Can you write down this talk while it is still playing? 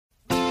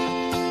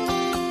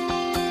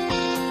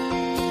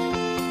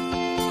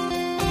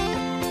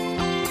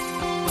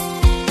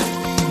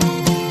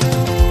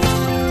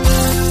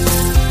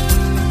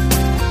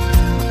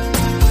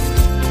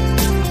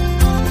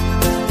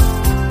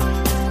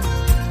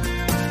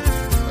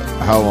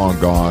How Long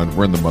Gone.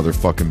 We're in the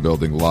motherfucking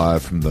building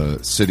live from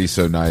the city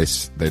so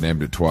nice they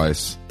named it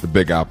twice. The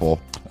Big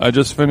Apple. I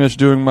just finished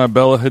doing my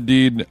Bella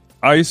Hadid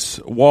ice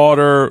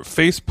water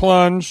face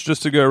plunge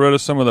just to get rid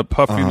of some of the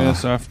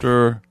puffiness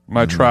after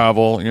my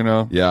travel, you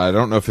know. Yeah, I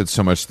don't know if it's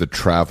so much the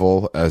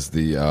travel as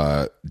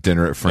the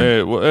dinner at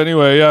Hey, well,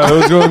 anyway, yeah, it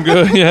was going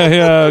good.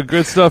 Yeah,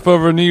 good stuff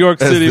over in New York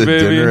City, the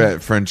baby. dinner at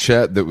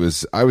Frenchette that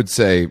was, I would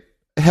say,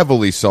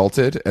 heavily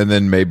salted, and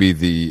then maybe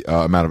the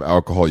amount of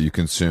alcohol you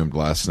consumed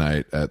last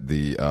night at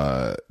the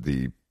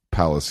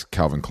Palace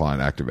Calvin Klein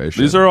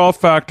activation. These are all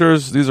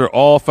factors. These are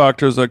all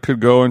factors that could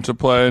go into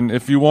play. And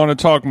if you want to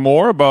talk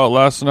more about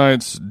last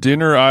night's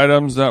dinner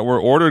items that were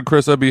ordered,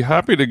 Chris, I'd be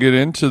happy to get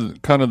into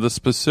kind of the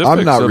specifics.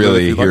 I'm not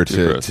really here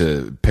like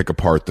to pick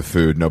apart the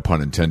food, no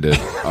pun intended.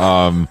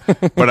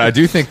 But I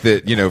do think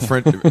that, you know,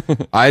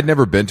 I had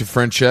never been to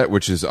Frenchette,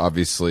 which is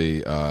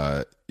obviously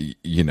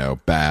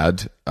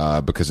bad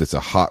because it's a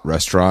hot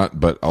restaurant,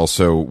 but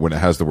also when it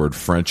has the word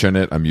French in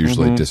it, I'm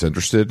usually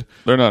disinterested.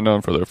 They're not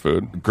known for their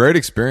food. Great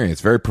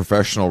experience, very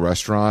professional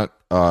restaurant.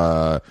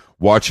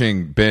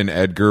 Watching Ben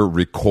Edgar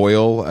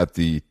recoil at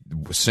the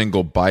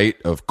single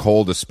bite of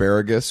cold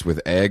asparagus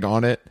with egg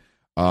on it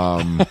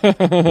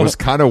was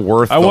kind of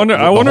worth. I wonder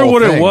whole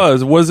what thing. it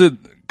was. Was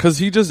it because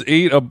he just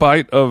ate a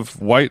bite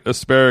of white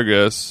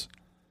asparagus?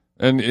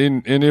 And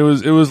it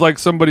was like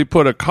somebody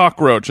put a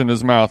cockroach in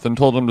his mouth and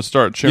told him to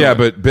start chewing. Yeah,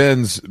 but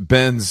Ben's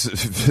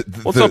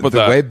What's up with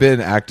the that? way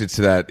Ben acted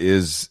to that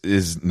is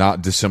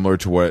not dissimilar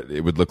to what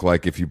it would look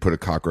like if you put a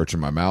cockroach in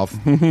my mouth.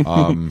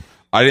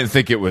 I didn't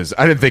think it was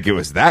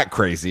that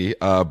crazy,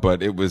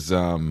 but it was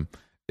an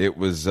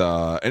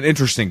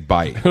interesting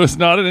bite. It was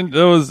not. It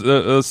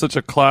was such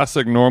a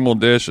classic normal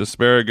dish: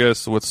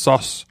 asparagus with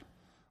sauce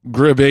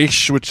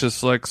gribiche, which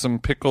is like some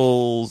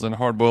pickles and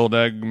hard-boiled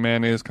egg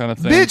mayonnaise kind of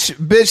thing.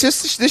 Bitch,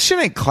 this shit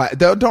ain't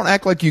don't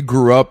act like you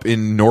grew up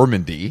in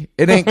Normandy.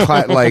 It ain't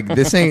like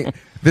this ain't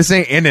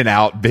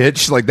In-N-Out,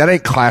 bitch. Like that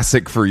ain't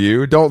classic for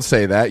you. Don't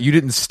say that. You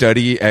didn't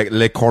study at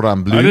Le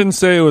Cordon Bleu. I didn't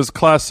say it was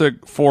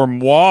classic for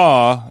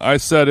moi. I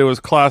said it was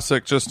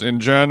classic just in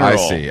general. I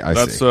see.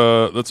 That's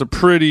a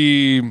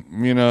pretty,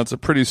 it's a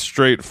pretty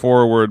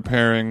straightforward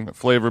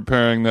flavor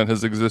pairing that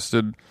has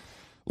existed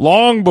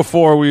long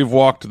before we've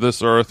walked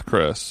this earth,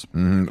 Chris.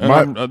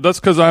 And that's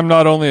because I'm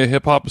not only a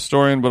hip-hop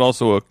historian, but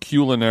also a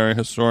culinary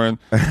historian.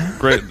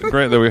 Great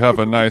that we have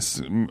a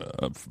nice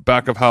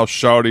back-of-house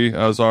shouty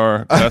as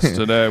our guest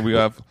today. We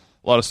have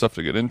a lot of stuff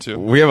to get into.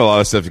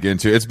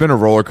 It's been a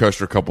roller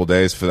coaster couple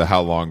days for the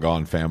How Long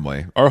Gone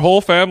family. Our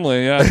whole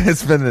family, yeah.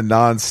 It's been a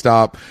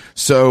nonstop.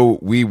 So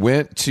we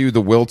went to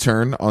the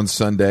Wiltern on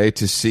Sunday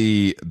to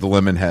see the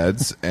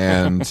Lemonheads,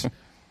 and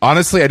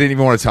honestly, I didn't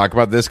even want to talk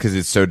about this because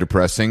it's so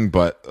depressing,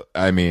 but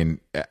I mean,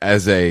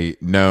 as a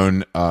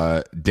known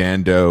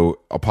Dando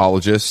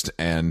apologist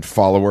and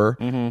follower,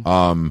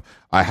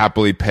 I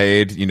happily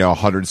paid,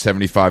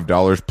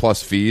 $175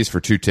 plus fees for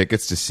 2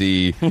 tickets to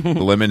see the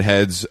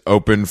Lemonheads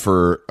open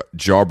for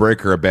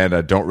Jawbreaker, a band I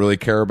don't really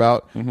care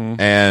about.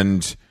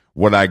 And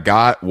what I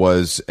got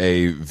was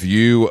a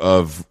view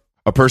of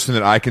a person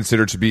that I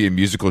consider to be a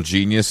musical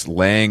genius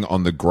laying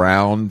on the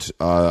ground,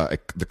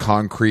 the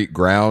concrete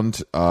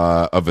ground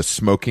of a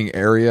smoking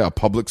area, a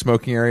public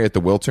smoking area at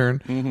the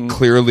Wiltern,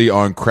 clearly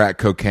on crack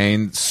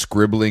cocaine,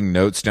 scribbling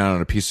notes down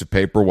on a piece of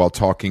paper while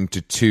talking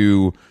to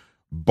 2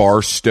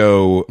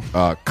 Barstow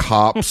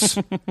cops.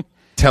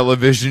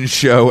 Television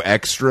show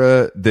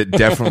extra that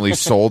definitely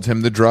sold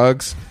him the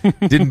drugs.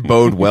 Didn't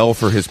bode well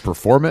for his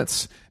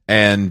performance.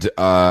 And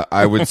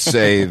I would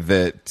say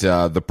that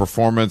the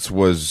performance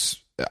was...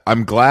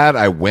 I'm glad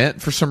I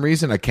went for some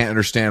reason. I can't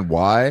understand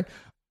why.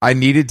 I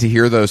needed to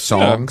hear those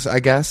songs, I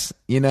guess.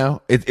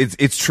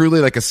 It's truly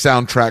like a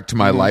soundtrack to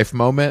my life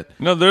moment.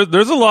 No,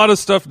 there's a lot of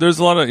stuff. There's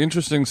a lot of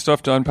interesting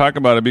stuff to unpack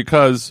about it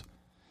because,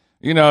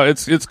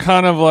 it's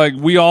kind of like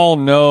we all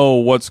know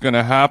what's going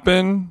to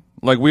happen.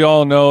 Like we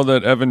all know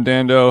that Evan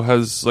Dando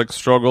has like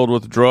struggled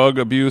with drug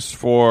abuse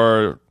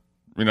for,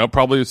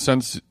 probably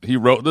since he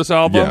wrote this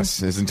album. Yes,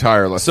 his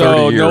entire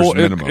 30 years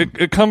minimum.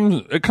 It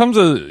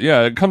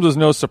comes as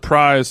no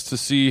surprise to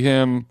see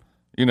him,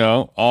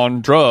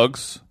 on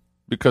drugs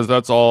because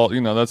that's all,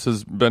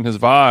 that's been his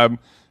vibe.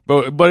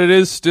 But it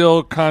is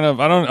still kind of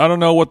I don't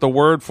know what the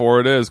word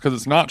for it is because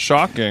it's not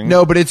shocking.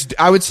 No, but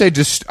I would say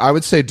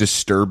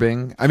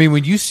disturbing. I mean,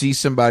 when you see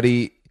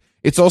somebody,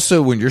 it's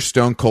also when you're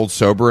stone cold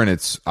sober and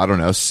it's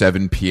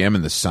 7 p.m.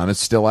 and the sun is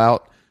still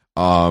out.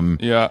 And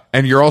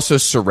you're also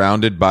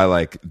surrounded by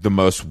like the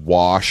most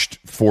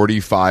washed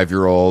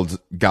 45-year-old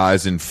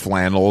guys in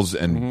flannels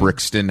and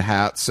Brixton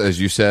hats, as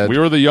you said. We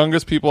were the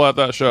youngest people at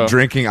that show.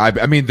 Drinking.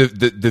 I mean,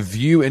 the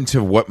view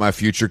into what my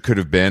future could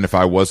have been if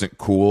I wasn't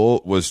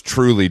cool was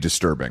truly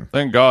disturbing.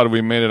 Thank God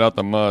we made it out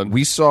the mud.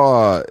 We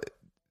saw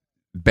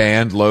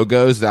band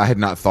logos that I had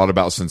not thought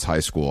about since high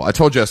school. I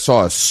told you I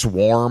saw a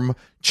Swarm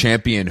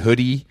champion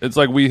hoodie. It's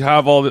like we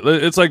have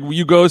it's like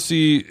you go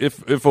see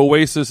if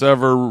Oasis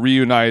ever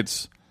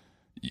reunites,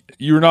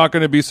 you're not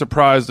going to be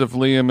surprised if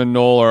Liam and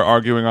Noel are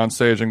arguing on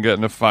stage and get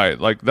in a fight.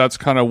 Like that's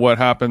kind of what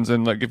happens.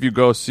 And like if you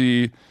go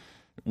see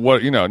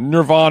what,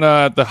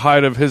 Nirvana at the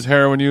height of his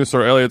heroin use,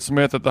 or Elliott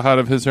Smith at the height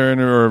of his heroin,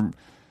 or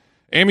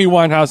Amy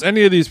Winehouse,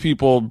 any of these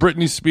people,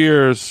 Britney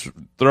Spears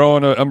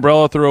throwing an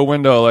umbrella through a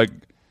window, like,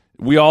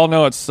 we all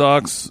know it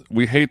sucks.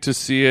 We hate to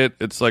see it.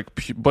 It's like,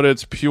 but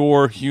it's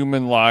pure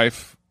human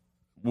life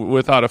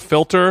without a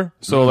filter.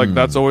 So like,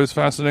 that's always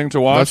fascinating to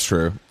watch.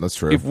 That's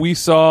true. If we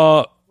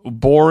saw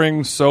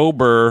boring,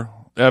 sober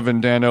Evan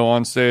Dando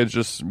on stage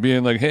just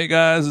being like, hey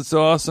guys, it's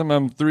so awesome,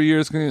 I'm 3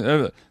 years,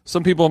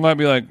 some people might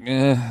be like,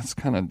 it's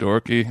kind of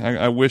dorky.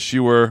 I wish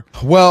you were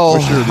the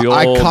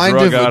old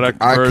drug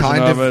addict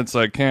version of it. It's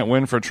like, can't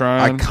win for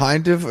trying. I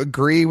kind of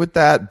agree with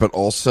that, but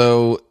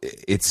also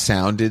it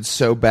sounded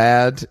so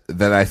bad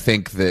that I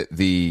think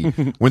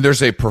that when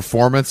there's a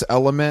performance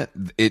element,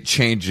 it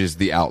changes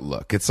the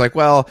outlook. It's like,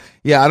 well,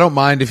 yeah, I don't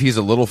mind if he's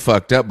a little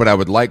fucked up, but I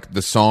would like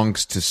the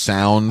songs to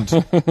sound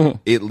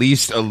at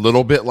least a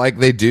little bit like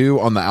they do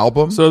on the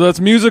album. So that's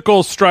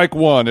musical strike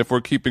one if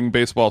we're keeping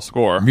baseball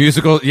score.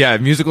 Musical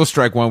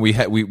strike one.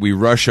 We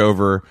rush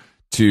over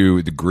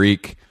to the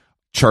Greek.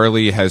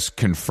 Charlie has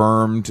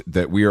confirmed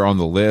that we are on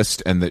the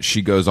list and that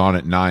she goes on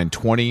at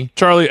 9:20.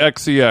 Charlie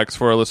XCX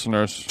for our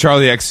listeners.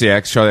 Charlie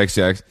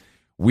XCX.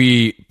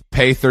 We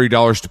pay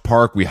 $30 to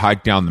park. We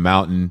hike down the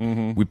mountain.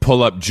 Mm-hmm. We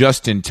pull up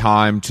just in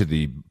time to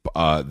the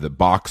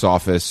box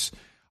office.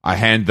 I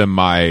hand them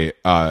my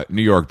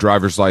New York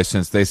driver's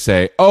license. They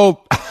say,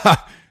 "Oh,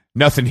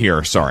 nothing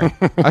here. Sorry."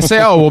 I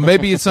say, "Oh, well,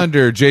 maybe it's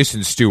under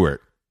Jason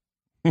Stewart."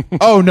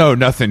 "Oh no,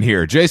 nothing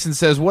here." Jason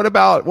says, what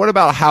about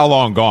How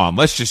Long Gone?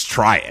 Let's just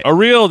try it.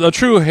 A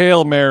true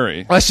Hail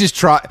Mary. Let's just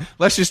try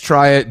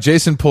it.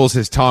 Jason pulls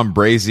his Tom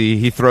Brady.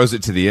 He throws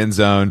it to the end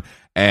zone,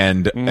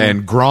 and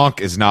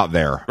Gronk is not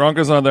there. Gronk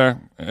is not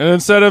there. And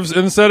instead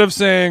of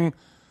saying,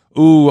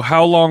 "Ooh,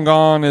 How Long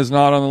Gone" is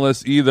not on the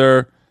list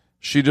either,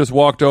 she just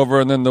walked over,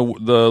 and then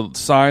the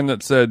sign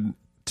that said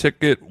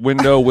 "Ticket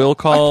Window Will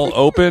Call"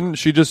 open,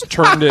 she just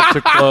turned it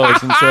to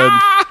close and said,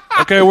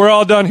 "Okay, we're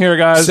all done here,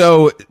 guys."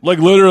 So, like,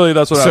 literally,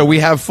 that's what happened. So we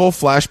have full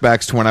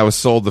flashbacks to when I was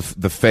sold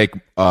the fake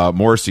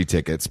Morrissey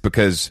tickets,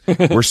 because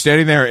we're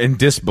standing there in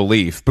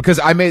disbelief, because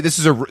this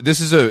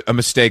is a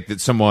mistake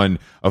that someone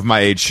of my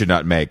age should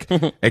not make.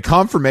 A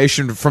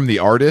confirmation from the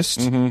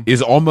artist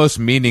is almost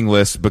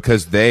meaningless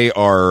because they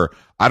are,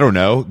 I don't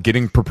know,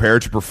 getting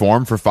prepared to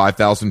perform for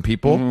 5,000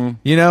 people.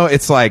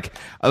 It's like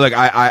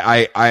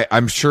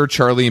I'm sure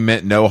Charlie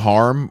meant no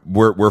harm.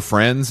 We're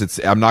friends.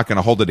 I'm not going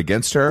to hold it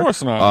against her. Of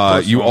course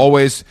not. You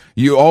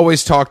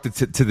always talk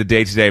to the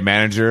day-to-day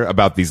manager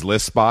about these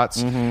list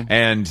spots.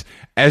 And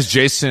as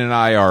Jason and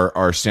I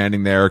are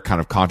standing there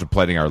kind of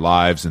contemplating our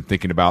lives and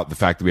thinking about the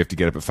fact that we have to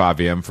get up at 5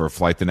 a.m. for a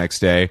flight the next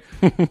day,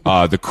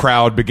 the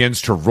crowd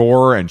begins to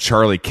roar and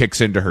Charlie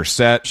kicks into her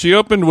set. She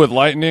opened with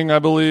Lightning, I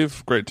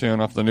believe. Great tune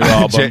off the new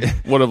album.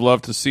 Would have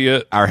loved to see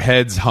it. Our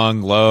heads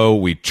hung low.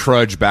 We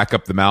trudge back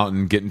up the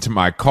mountain, get into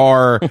my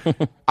car.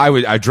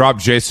 I dropped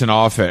Jason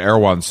off at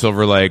Erewhon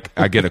Silver Lake.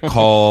 I get a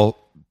call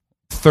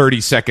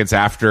 30 seconds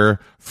after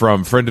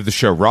from friend of the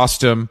show,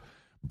 Rostam.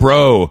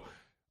 "Bro,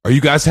 are you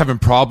guys having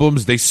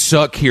problems? They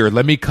suck here.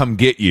 Let me come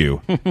get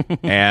you."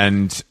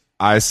 And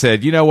I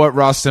said, "You know what,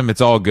 Rostam?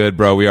 It's all good,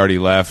 bro. We already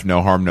left.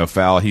 No harm, no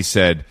foul." He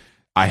said,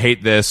 "I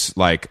hate this.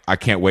 Like, I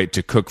can't wait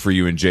to cook for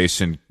you and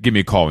Jason. Give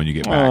me a call when you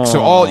get back."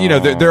 So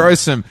there are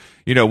some,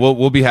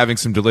 we'll be having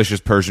some delicious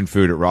Persian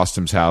food at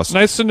Rostam's house.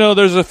 Nice to know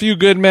there's a few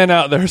good men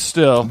out there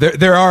still.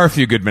 There are a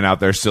few good men out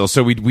there still.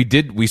 So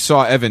we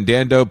saw Evan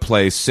Dando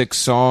play 6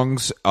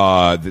 songs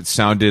that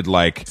sounded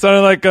like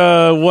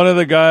one of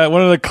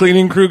the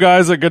cleaning crew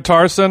guys at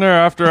Guitar Center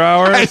after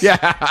hours.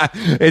 Yeah,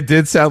 it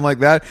did sound like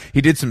that.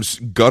 He did some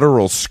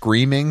guttural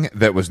screaming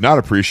that was not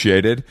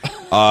appreciated.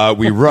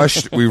 We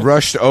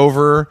rushed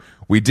over.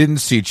 We didn't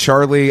see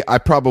Charlie.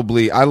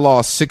 I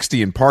lost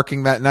 60 in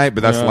parking that night,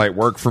 but that's light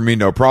work for me,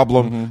 no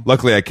problem.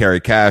 Luckily, I carry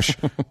cash.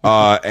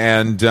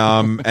 And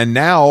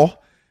now,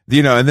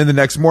 and then the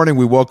next morning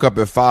we woke up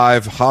at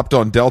 5, hopped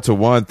on Delta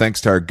One,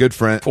 thanks to our good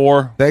friend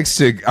 4. Thanks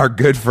to our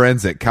good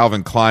friends at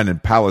Calvin Klein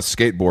and Palace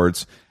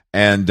Skateboards.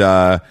 And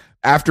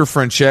after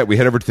Frenchette, we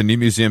head over to the new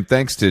museum,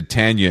 thanks to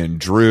Tanya and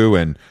Drew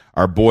and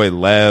our boy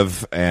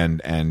Lev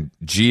and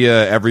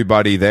Gia,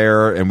 everybody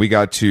there, and we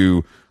got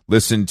to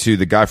listen to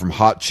the guy from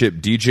Hot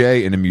Chip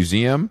DJ in a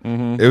museum.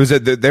 It was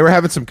they were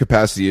having some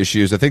capacity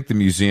issues. I think the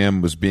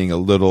museum was being a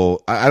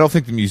little. I don't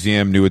think the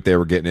museum knew what they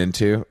were getting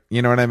into.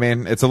 You know what I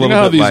mean? It's a little.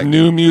 How bit these like,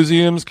 new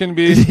museums can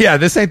be. Yeah,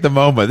 this ain't the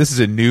MoMA. This is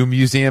a new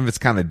museum. It's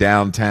kind of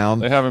downtown.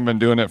 They haven't been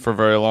doing it for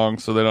very long,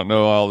 so they don't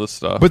know all this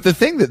stuff. But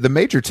the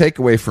major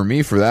takeaway for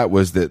me for that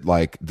was that,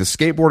 like, the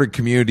skateboarding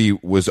community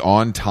was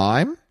on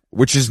time,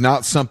 which is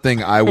not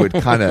something I would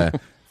kind of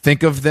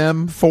think of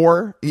them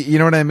for. You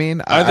know what I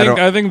mean?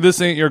 I think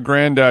this ain't your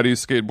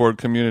granddaddy's skateboard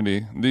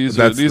community. These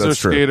are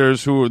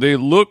skaters who they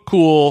look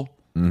cool.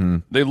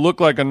 They look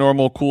like a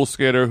normal cool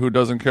skater who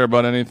doesn't care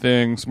about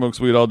anything, smokes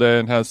weed all day,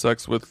 and has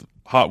sex with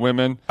hot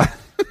women.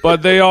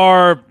 But they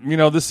are,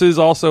 this is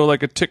also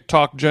like a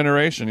TikTok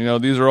generation.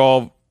 These are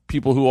all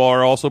people who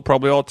are also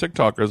probably all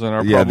TikTokers and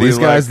are Yeah, probably these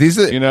guys, these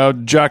are, you know,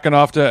 jacking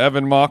off to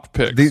Evan Mock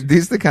pics.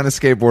 These are the kind of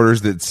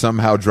skateboarders that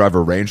somehow drive a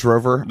Range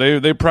Rover.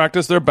 They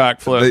practice their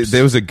backflips.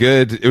 It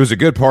was a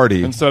good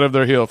party instead of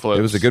their heel flips.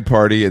 It was a good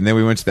party, and then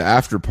we went to the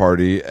after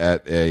party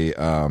at a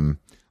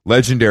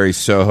legendary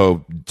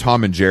Soho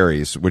Tom and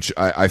Jerry's, which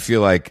I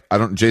feel like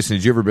Jason,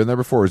 had you ever been there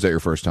before, or is that your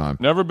first time?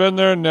 Never been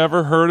there,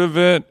 never heard of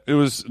it. It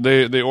was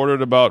they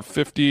ordered about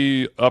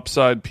 50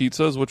 upside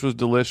pizzas, which was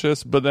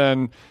delicious, but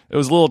then it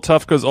was a little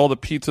tough because all the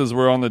pizzas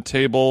were on the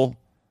table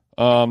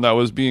that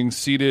was being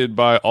seated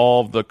by all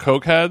of the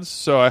Coke heads,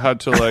 so I had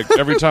to, like,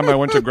 every time I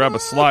went to grab a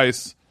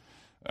slice,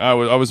 I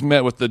was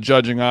met with the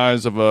judging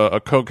eyes of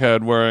a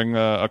cokehead wearing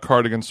a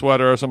cardigan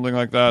sweater or something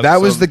like that.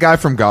 That was the guy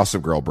from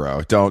Gossip Girl,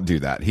 bro. Don't do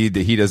that. He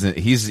doesn't.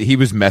 He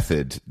was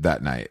method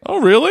that night.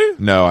 Oh, really?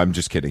 No, I'm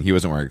just kidding. He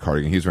wasn't wearing a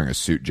cardigan. He was wearing a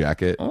suit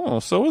jacket. Oh,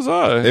 so was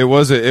I. It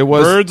was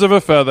birds of a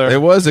feather.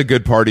 It was a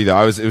good party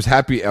though. It was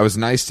happy. I was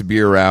nice to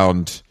be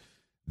around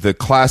the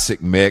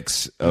classic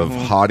mix of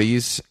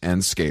hotties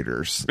and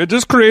skaters. It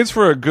just creates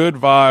for a good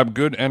vibe,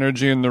 good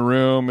energy in the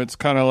room. It's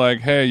kind of like,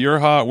 hey, you're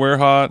hot, we're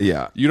hot.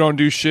 Yeah. You don't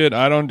do shit,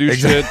 I don't do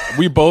shit.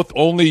 We both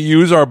only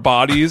use our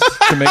bodies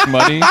to make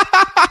money.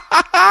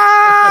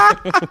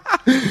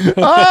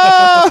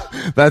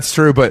 That's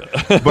true, but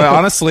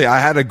honestly, I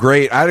had a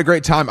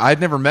great time.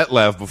 I'd never met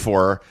Lev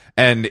before,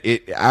 and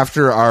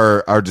after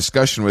our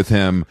discussion with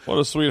him, what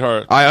a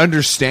sweetheart. I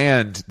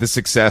understand the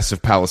success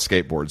of Palace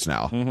Skateboards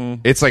now.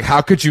 It's like,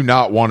 how could you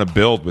not want to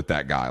build with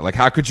that guy? Like,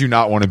 how could you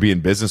not want to be in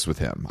business with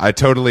him? I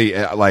totally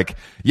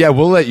yeah,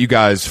 we'll let you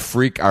guys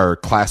freak our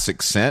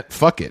classic scent.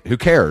 Fuck it, who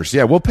cares?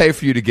 Yeah, we'll pay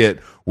for you to get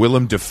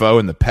Willem Dafoe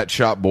and the Pet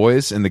Shop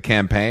Boys in the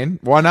campaign.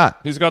 Why not?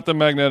 He's got the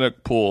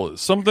magnetic pull.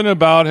 Something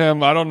about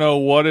him. I don't know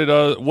what it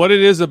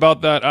is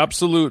about that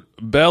absolute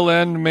bell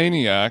end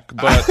maniac,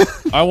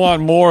 but I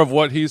want more of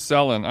what he's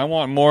selling. I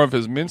want more of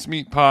his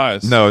mincemeat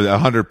pies. No,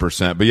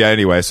 100%. But yeah,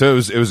 anyway, so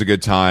it was a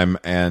good time,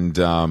 and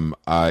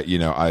I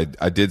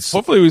did.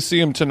 Hopefully, we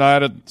see him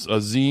tonight at a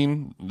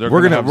zine.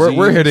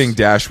 We're hitting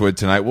Dashwood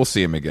tonight. We'll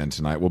see him again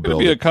tonight. We'll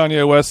build. It'll be a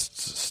Kanye West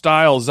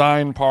style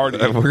zine party.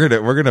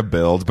 We're gonna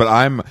build, but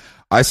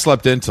I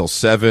slept in till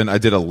 7. I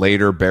did a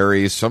later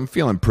Barry's, so I'm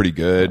feeling pretty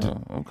good.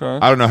 Okay.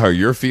 I don't know how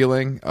you're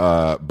feeling,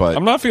 but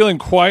I'm not feeling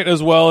quite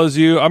as well as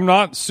you. I'm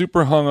not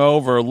super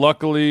hungover.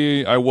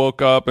 Luckily, I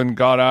woke up and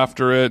got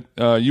after it.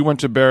 You went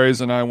to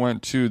Barry's and I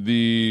went to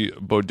the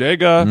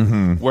bodega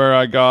where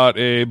I got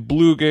a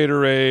blue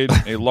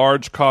Gatorade, a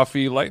large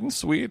coffee, light and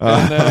sweet,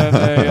 and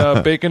then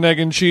a bacon, egg,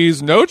 and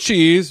cheese. No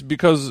cheese,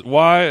 because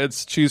why?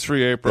 It's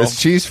cheese-free April. It's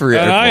cheese-free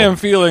and April. I am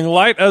feeling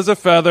light as a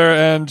feather,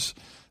 and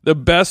the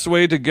best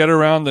way to get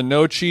around the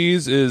no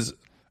cheese is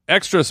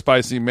extra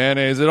spicy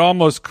mayonnaise. It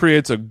almost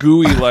creates a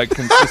gooey-like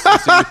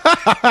consistency.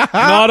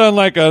 Not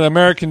unlike an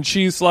American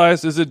cheese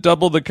slice. Is it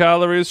double the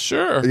calories?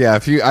 Sure. Yeah,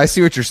 I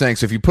see what you're saying.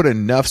 So if you put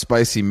enough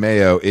spicy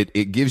mayo,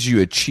 it gives you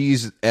a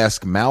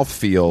cheese-esque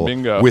mouthfeel.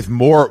 Bingo. With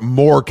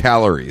more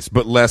calories,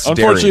 but less dairy.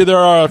 Unfortunately, there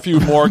are a few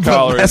more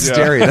calories. Less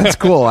dairy. That's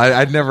cool.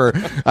 I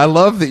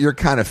love that you're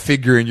kind of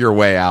figuring your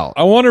way out.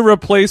 I want to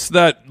replace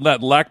that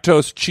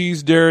lactose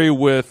cheese dairy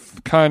with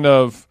kind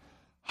of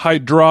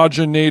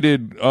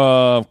hydrogenated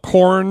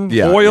corn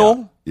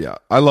oil. Yeah,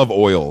 I love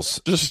oils.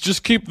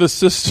 Just keep the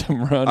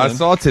system running. I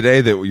saw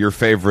today that your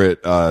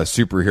favorite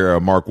superhero,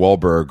 Mark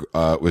Wahlberg,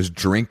 was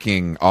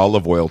drinking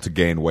olive oil to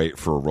gain weight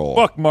for a role.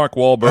 Fuck Mark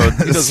Wahlberg.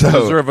 He doesn't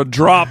deserve a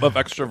drop of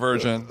extra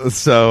virgin.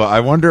 So I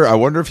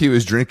wonder if he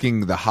was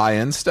drinking the high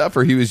end stuff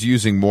or he was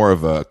using more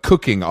of a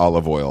cooking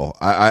olive oil.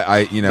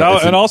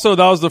 Also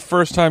that was the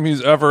first time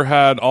he's ever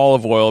had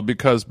olive oil,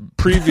 because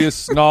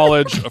previous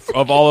knowledge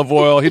of olive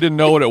oil, he didn't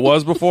know what it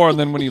was before, and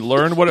then when he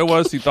learned what it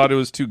was, he thought it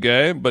was too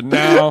gay. But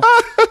now,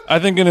 I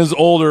think in his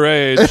older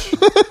age,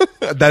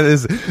 that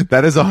is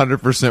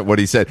 100% what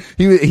he said.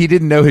 He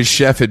didn't know his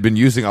chef had been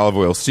using olive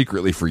oil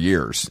secretly for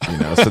years.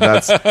 So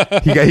that's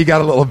he got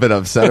a little bit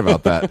upset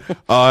about that.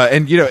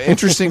 And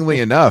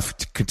interestingly enough,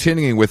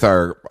 continuing with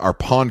our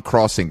pond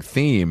crossing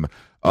theme,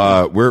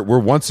 we're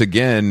once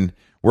again.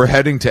 We're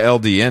heading to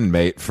LDN,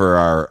 mate, for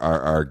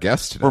our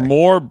guest today. For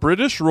more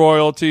British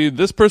royalty.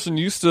 This person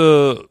used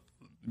to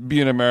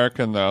be an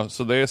American, though,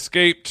 so they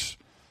escaped.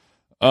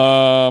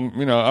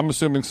 I'm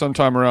assuming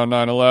sometime around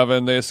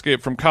 9/11, they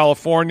escaped from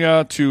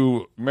California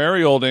to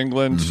merry old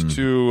England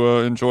to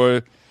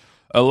enjoy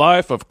a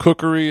life of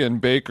cookery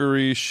and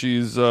bakery.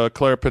 She's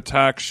Claire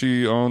Ptak.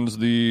 She owns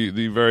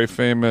the very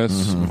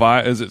famous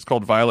it's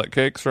called Violet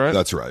Cakes, right?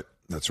 That's right.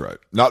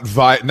 Not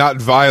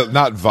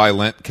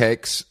violent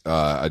cakes.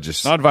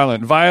 Not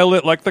violent.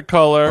 Violet like the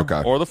color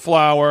or the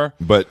flower.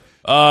 But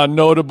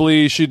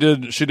notably, she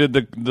did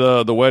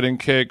the wedding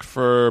cake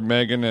for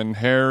Meghan and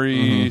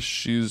Harry.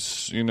 She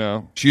used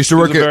to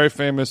work at a very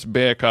famous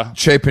baker.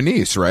 Chez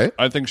Panisse, right?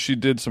 I think she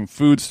did some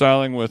food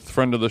styling with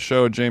friend of the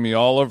show Jamie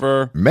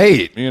Oliver.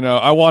 Mate,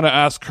 I want to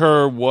ask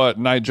her what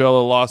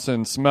Nigella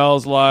Lawson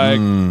smells like.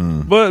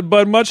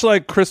 But much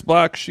like Chris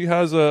Black, she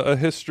has a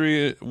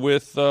history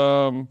with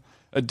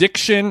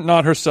addiction,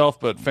 not herself,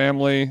 but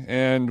family.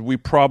 And we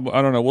I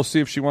don't know. We'll see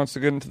if she wants to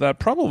get into that.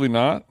 Probably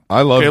not.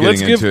 I love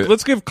getting into it.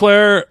 Let's give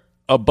Claire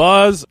a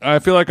buzz. I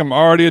feel like I'm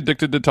already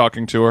addicted to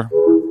talking to her.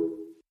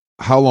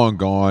 How Long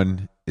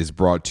Gone is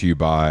brought to you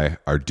by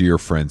our dear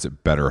friends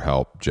at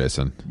BetterHelp,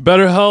 Jason.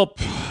 BetterHelp,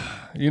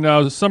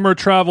 the summer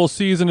travel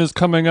season is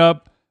coming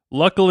up.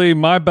 Luckily,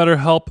 my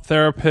BetterHelp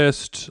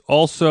therapist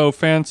also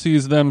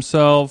fancies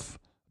themselves a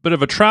bit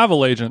of a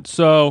travel agent.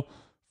 So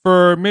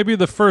for maybe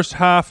the first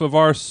half of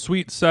our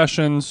sweet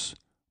sessions,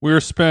 we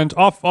were spent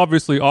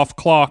obviously off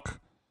clock,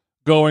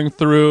 going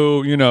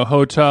through,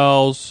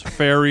 hotels,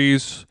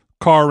 ferries,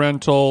 car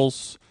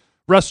rentals,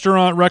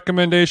 restaurant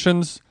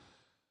recommendations.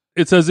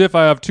 It's as if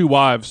I have two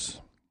wives.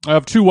 I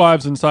have two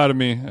wives inside of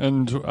me,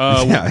 and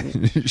yeah,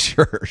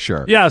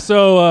 sure. Yeah,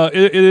 so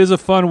it is a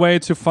fun way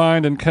to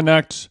find and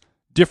connect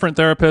different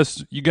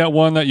therapists. You get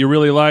one that you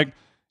really like.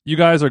 You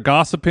guys are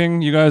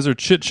gossiping. You guys are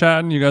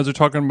chit-chatting. You guys are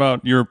talking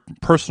about your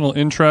personal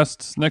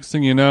interests. Next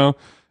thing you know,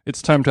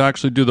 it's time to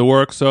actually do the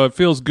work. So it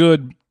feels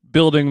good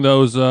building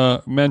those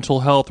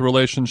mental health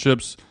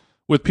relationships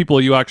with people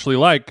you actually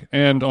like.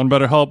 And on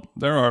BetterHelp,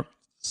 there are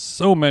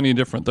so many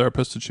different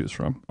therapists to choose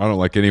from. I don't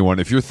like anyone.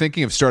 If you're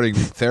thinking of starting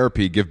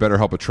therapy, give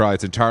BetterHelp a try.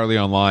 It's entirely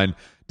online,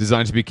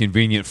 designed to be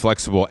convenient,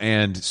 flexible,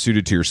 and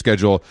suited to your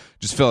schedule.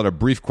 Just fill out a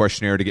brief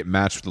questionnaire to get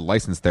matched with a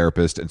licensed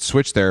therapist and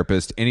switch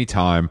therapist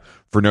anytime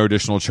for no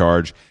additional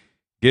charge.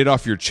 Get it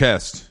off your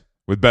chest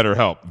with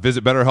BetterHelp.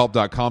 Visit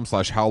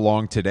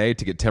BetterHelp.com/howlong today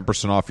to get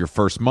 10% off your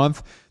first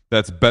month.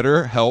 That's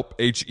BetterHelp,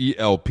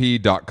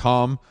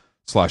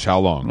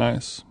 HELP.com/howlong.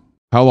 Nice.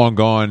 How Long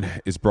Gone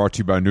is brought to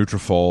you by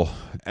Nutrafol.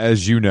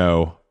 As you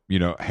know,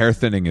 hair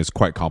thinning is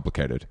quite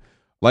complicated.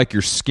 Like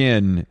your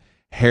skin,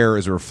 hair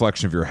is a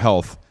reflection of your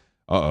health.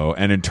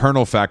 And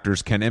internal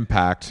factors can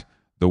impact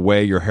the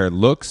way your hair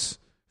looks,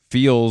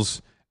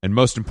 feels, and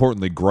most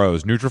importantly,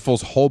 grows.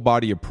 Nutrafol's whole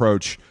body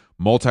approach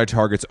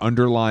multi-targets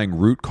underlying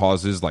root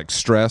causes like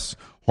stress,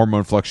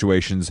 hormone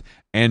fluctuations,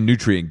 and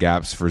nutrient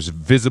gaps for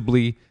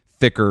visibly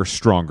thicker,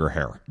 stronger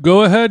hair.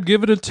 Go ahead,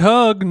 give it a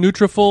tug.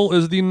 Nutrafol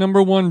is the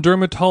 #1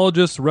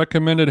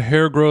 dermatologist-recommended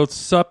hair growth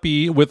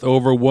suppy with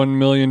over 1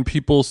 million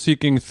people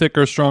seeking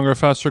thicker, stronger,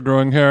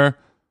 faster-growing hair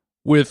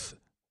with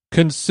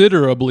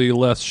considerably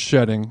less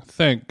shedding.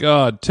 Thank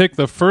God. Take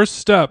the first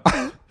step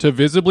to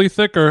visibly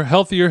thicker,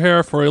 healthier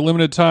hair for a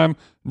limited time.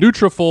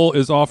 Nutrafol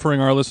is offering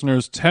our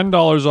listeners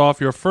 $10 off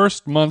your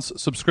first month's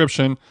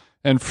subscription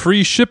and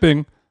free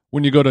shipping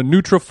when you go to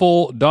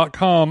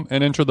Nutrafol.com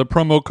and enter the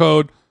promo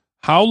code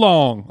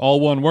HOWLONG, all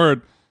one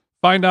word.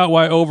 Find out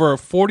why over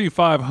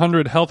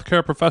 4,500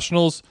 healthcare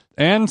professionals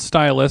and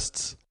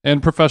stylists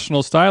and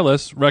professional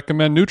stylists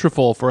recommend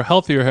Nutrafol for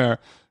healthier hair.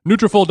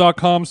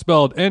 Nutrafol.com,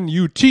 spelled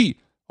Nutrafol.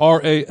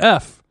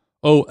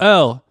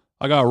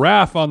 I got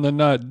RAF on the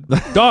nut.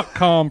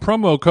 .com,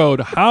 promo code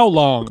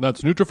HOWLONG.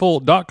 That's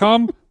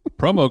Nutrafol.com,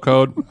 promo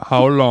code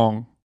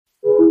HOWLONG.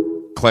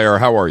 Claire,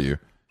 how are you?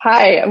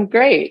 Hi, I'm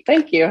great.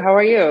 Thank you. How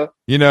are you?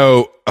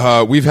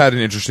 We've had an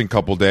interesting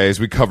couple days.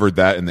 We covered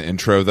that in the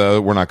intro, though.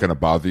 We're not going to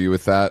bother you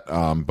with that.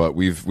 But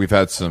we've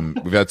had some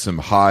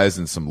highs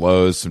and some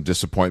lows, some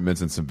disappointments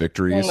and some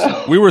victories.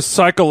 We were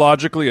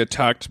psychologically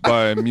attacked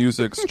by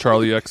music's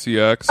Charlie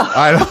XCX.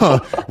 I know.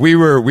 We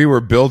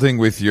were building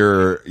with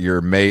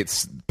your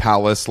mate's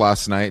palace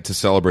last night to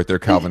celebrate their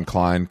Calvin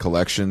Klein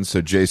collection. So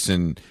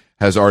Jason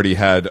has already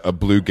had a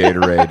blue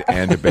Gatorade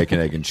and a bacon,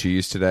 egg, and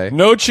cheese today.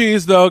 No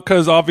cheese, though,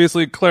 because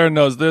obviously Claire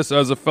knows this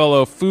as a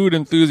fellow food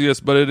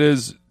enthusiast, but it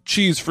is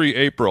cheese-free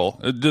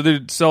April. Do they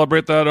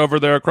celebrate that over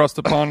there across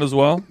the pond as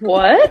well?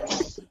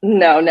 What?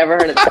 No, never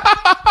heard of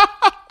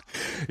that.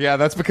 Yeah,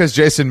 that's because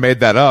Jason made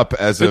that up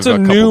as it's of a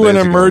couple new days and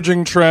ago.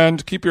 Emerging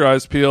trend. Keep your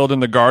eyes peeled. In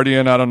The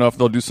Guardian, I don't know if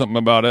they'll do something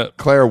about it.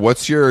 Claire,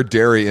 what's your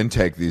dairy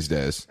intake these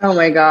days? Oh,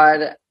 my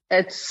God.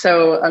 It's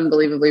so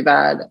unbelievably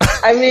bad.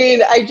 I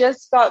mean, I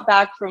just got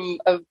back from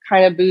a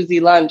kind of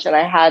boozy lunch and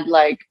I had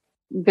like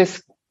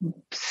this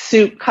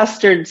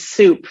custard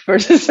soup for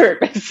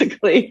dessert,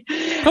 basically.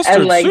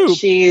 Custard and soup?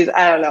 Cheese.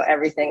 I don't know,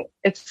 everything.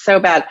 It's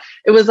so bad.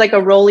 It was like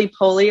a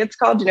roly-poly, it's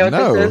called. Do you know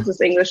what this is? This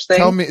English thing?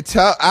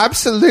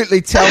 Absolutely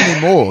tell me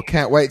more.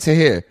 Can't wait to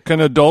hear. Can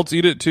adults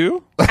eat it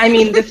too? I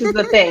mean, this is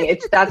the thing.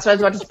 That's what I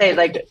was about to say.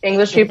 Like,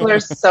 English people are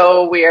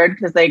so weird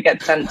because they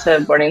get sent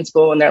to boarding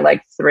school when they're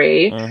like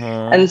 3.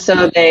 And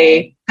so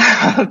they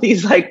have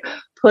these like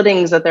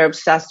puddings that they're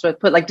obsessed with,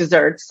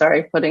 desserts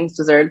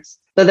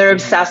that they're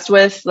obsessed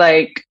with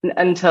like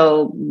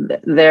until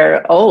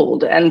they're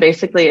old. And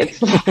basically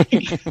it's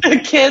like a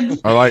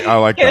kid's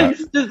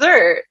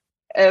dessert.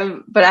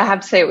 But I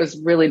have to say it was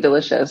really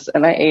delicious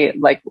and I ate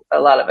like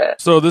a lot of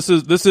it. So this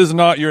is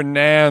not your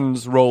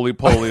nan's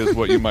roly-poly is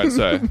what you might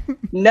say.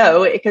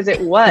 No, because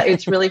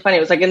it's really funny.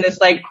 It was like in this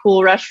like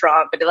cool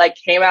restaurant, but it like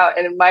came out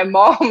and my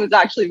mom was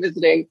actually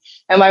visiting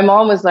and my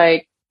mom was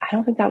like, I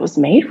don't think that was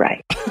made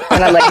right.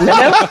 And I'm like,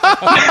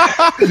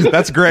 no.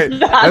 That's great.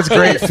 That's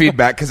great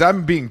feedback because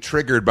I'm being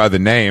triggered by the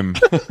name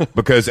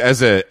because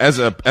as a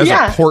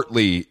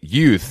portly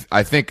youth,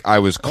 I think I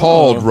was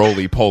called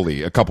roly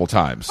poly a couple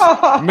times.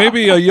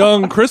 Maybe a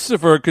young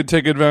Christopher could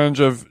take advantage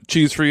of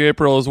cheese-free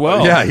April as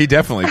well. Yeah, he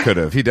definitely could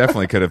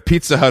have.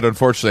 Pizza Hut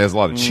unfortunately has a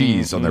lot of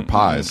cheese on their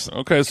pies.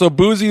 Okay, so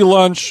boozy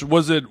lunch,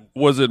 was it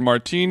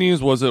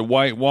martinis? Was it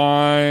white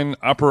wine?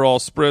 Aperol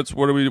spritz?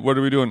 What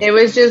are we doing? It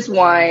was just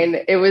wine.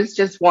 It was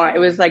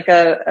like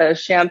a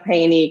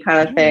champagne-y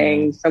kind of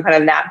thing, some kind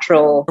of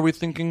natural. Are we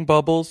thinking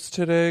bubbles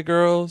today,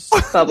 girls?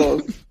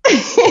 Bubbles.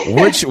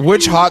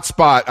 Which hot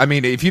spot? I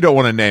mean, if you don't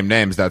want to name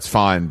names, that's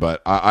fine.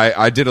 But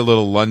I did a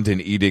little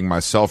London eating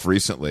myself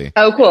recently.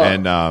 Oh, cool.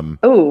 And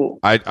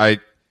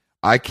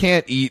I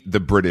can't eat the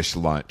British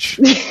lunch.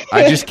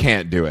 I just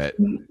can't do it.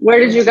 Where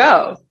did you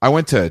go? I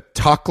went to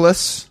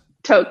Tokless.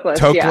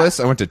 Tokless.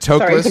 I went to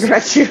Tokless. Sorry to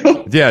correct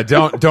you. Yeah,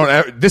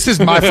 don't. This is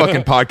my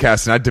fucking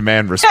podcast, and I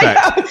demand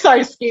respect. Sorry,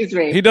 excuse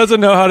me. He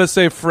doesn't know how to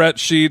say fret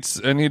sheets,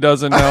 and he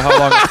doesn't know how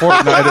long a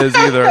fortnight is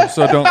either.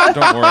 So don't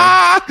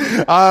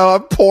worry.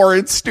 I'm poor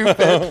and stupid.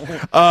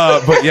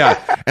 But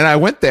yeah, and I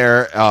went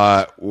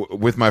there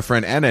with my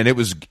friend Anna, and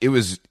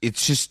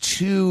it's just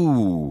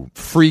too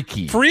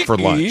freaky for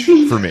lunch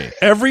for me.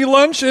 Every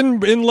lunch in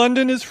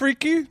London is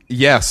freaky.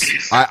 Yes,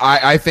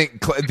 I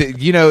think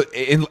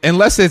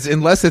unless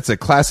it's a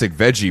classic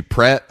veggie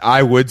pret,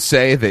 I would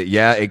say that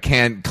it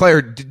can.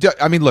 Claire,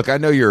 I mean, look, I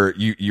know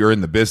you're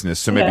in the business,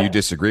 so maybe you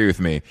disagree with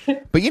me,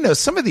 but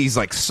some of these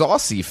like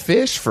saucy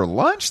fish for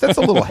lunch, that's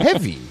a little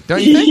heavy,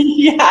 don't you think?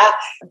 Yeah,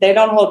 they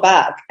don't hold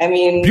back. I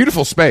mean,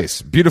 beautiful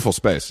space.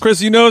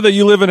 Chris, you know that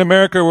you live in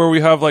America where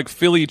we have like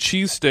Philly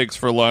cheesesteaks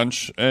for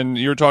lunch, and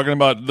you're talking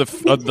about the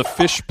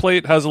fish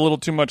plate has a little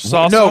too much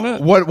sauce on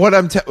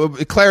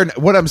it. Claire,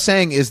 what I'm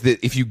saying is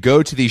that if you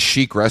go to these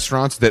chic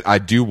restaurants that I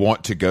do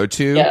want to go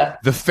to,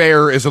 the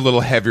fare is a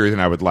little heavier than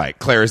I would like.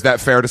 Claire, is that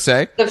fair to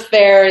say? That's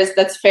fair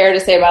to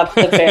say about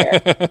the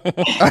fare.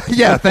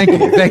 Yeah, thank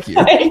you.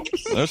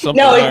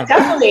 No, it's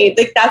definitely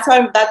like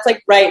that's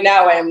like right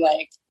now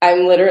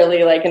I'm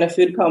literally like in a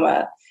food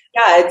coma.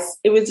 Yeah,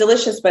 it was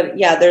delicious, but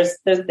yeah, there's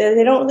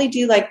they don't really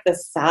do like the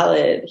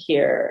salad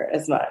here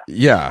as much.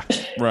 Yeah,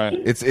 right.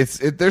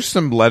 There's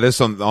some lettuce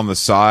on the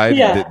side.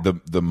 Yeah.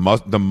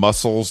 The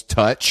mussels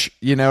touch.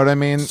 You know what I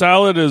mean?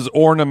 Salad is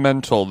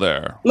ornamental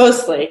there.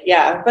 Mostly,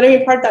 yeah. But I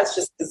mean, part of that's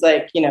just because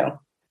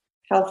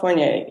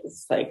California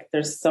is like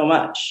there's so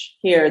much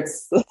here.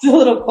 It's a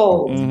little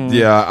cold. Mm-hmm.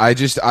 Yeah, I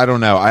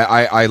don't know.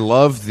 I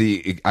love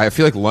I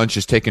feel like lunch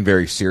is taken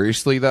very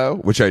seriously though,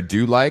 which I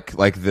do like.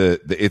 Like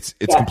it's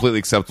completely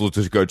acceptable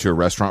to go to a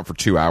restaurant for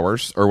 2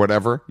 hours or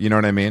whatever. You know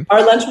what I mean?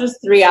 Our lunch was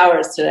 3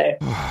 hours today.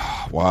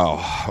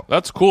 Wow,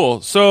 that's cool.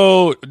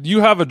 So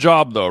you have a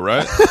job though,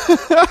 right?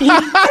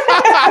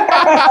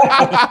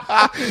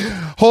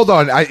 Hold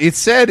on. It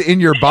said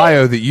in your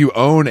bio that you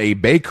own a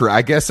bakery.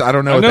 I guess I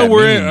don't know.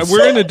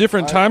 We're in a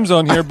different time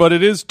zone here, but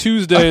it is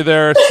Tuesday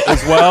there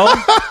as well.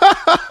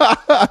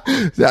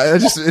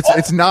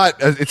 It's not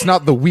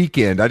the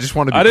weekend. I just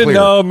want to be clear. I didn't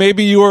know.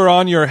 Maybe you were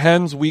on your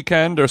hen's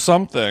weekend or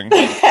something.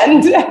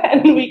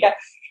 Hen weekend.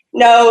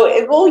 No,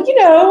 when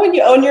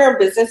you own your own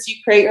business, you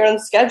create your own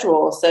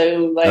schedule.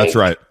 So that's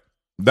right.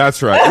 We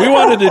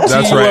wanted to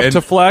tee you up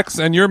to flex,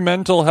 and your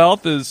mental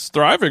health is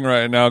thriving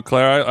right now,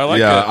 Claire. I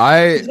like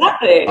it.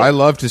 Exactly. I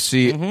love to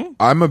see. Mm-hmm.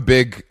 I'm a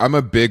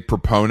big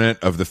proponent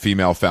of the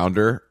female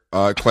founder.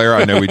 Claire,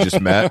 I know we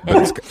just met,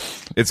 but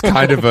it's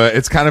kind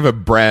of a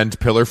brand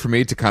pillar for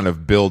me to kind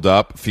of build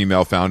up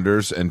female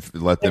founders and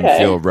let them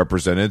feel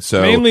represented.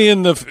 So mainly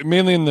in the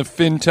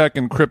fintech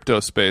and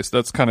crypto space,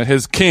 that's kind of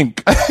his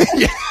kink.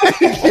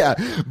 Yeah,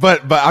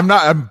 but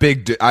I'm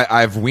big.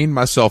 I've weaned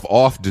myself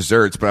off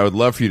desserts, but I would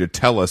love for you to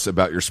tell us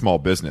about your small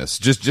business,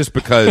 just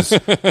because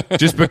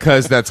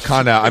that's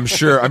kind of. I'm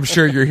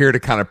sure you're here to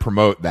kind of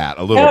promote that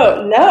a little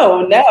bit.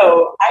 No.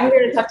 I'm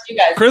here to talk to you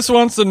guys. Chris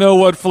wants to know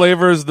what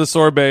flavors the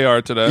sorbet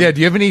are today. Yeah,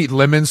 do you have any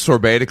lemon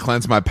sorbet to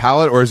cleanse my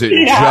palate, or is it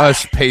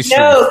just pastry?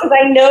 No, because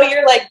I know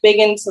you're like big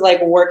into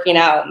like working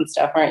out and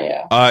stuff, aren't you?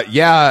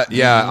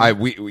 Yeah.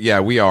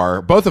 We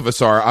are. Both of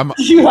us are.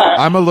 You are.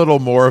 I'm a little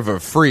more of a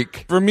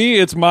freak. For me,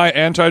 it's my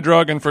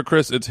anti-drug, and for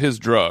Chris, it's his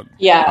drug.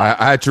 Yeah.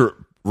 I had to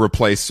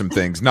replace some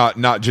things,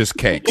 not just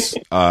cakes.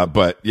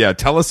 But yeah,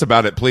 tell us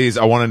about it, please.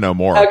 I want to know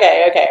more. Okay.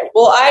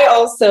 Well, I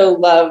also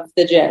love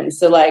the gym.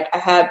 So like I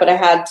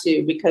had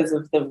to, because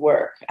of the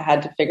work, I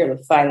had to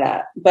find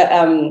that. But,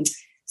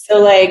 so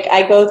like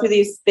I go through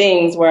these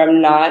things where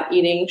I'm not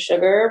eating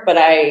sugar, but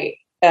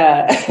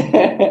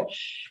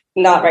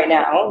not right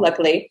now,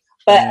 luckily,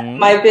 but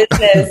my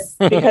business,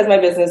 because my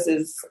business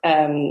is,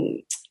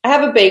 I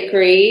have a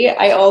bakery.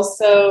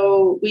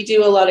 We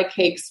do a lot of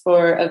cakes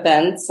for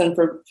events and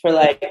for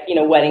like,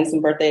 weddings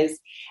and birthdays.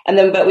 And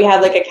then, but we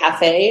have like a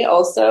cafe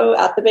also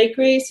at the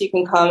bakery. So you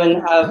can come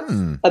and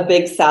have a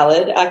big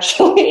salad,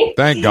 actually.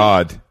 Thank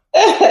God.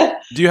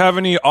 Do you have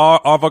any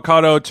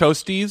avocado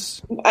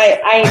toasties?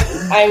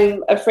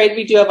 I'm afraid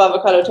we do have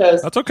avocado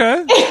toast. That's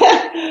okay.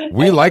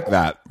 We like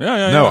that.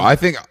 Yeah. No, yeah. I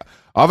think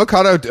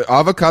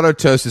Avocado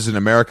toast is an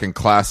American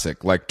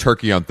classic, like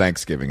turkey on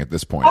Thanksgiving at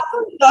this point.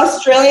 The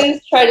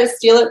Australians try to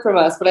steal it from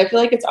us, but I feel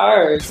like it's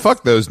ours.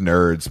 Fuck those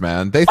nerds,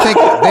 man. They think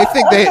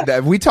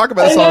we talk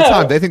about this all the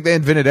time. They think they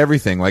invented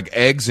everything, like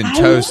eggs and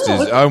toast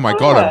is, oh my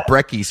God, a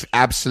brekkie's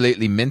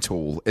absolutely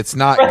mental. It's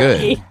not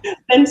good.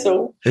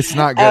 Mental. It's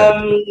not good.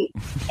 I'm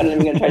not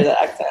even going to try to do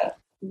that accent.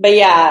 But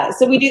yeah,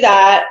 so we do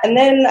that. And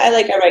then I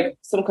write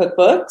some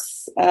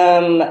cookbooks,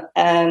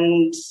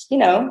 and,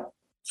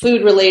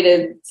 food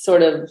related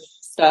sort of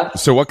stuff.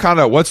 So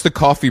what's the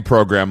coffee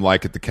program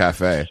like at the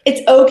cafe?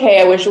 It's okay.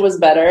 I wish it was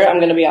better. I'm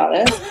going to be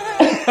honest.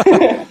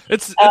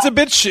 It's a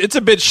bit shit. It's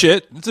a bit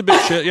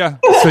shit. Yeah.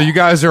 So you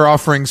guys are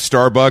offering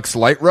Starbucks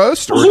light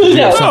roast, or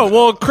no?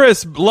 Well,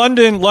 Chris,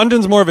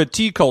 London's more of a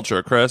tea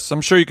culture. Chris,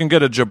 I'm sure you can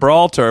get a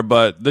Gibraltar,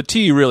 but the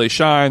tea really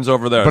shines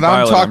over there. But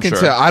I'm talking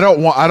to. I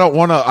don't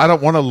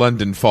want a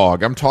London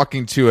fog. I'm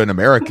talking to an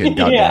American.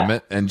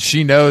 Goddammit, and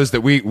she knows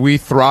that we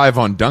thrive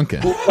on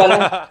Dunkin'.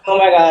 Oh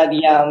my God,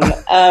 yum.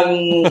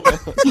 And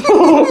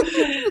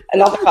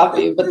not the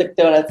coffee, but the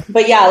donuts.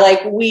 But yeah,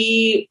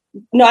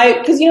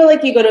 because you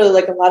go to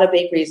a lot of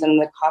bakeries and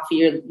the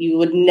coffee, you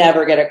would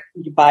never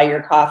buy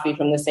your coffee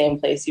from the same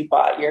place you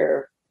bought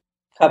your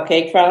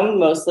cupcake from,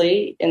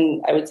 mostly,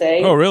 I would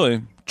say. Oh,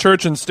 really?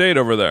 Church and state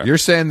over there. You're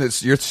saying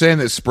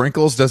that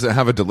Sprinkles doesn't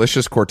have a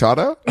delicious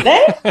cortado?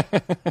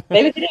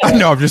 Maybe they do.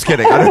 No, I'm just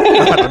kidding.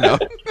 I don't know.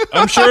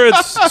 I'm sure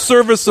it's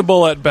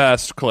serviceable at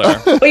best,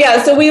 Claire. But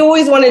yeah, so we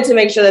always wanted to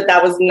make sure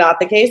that was not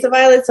the case at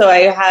Violet. So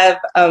I have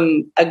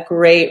a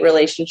great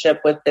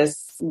relationship with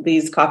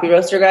these coffee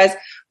roaster guys.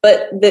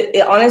 But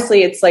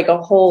honestly, it's like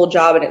a whole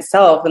job in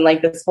itself. And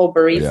this whole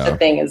barista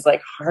thing is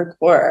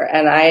hardcore.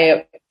 And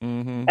I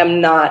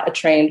am not a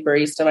trained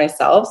barista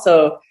myself.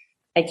 So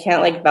I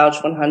can't vouch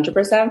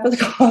 100% for the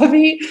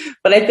coffee,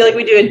 but I feel like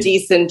we do a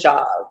decent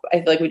job.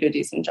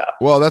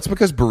 Well, that's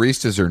because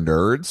baristas are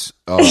nerds.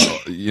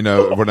 You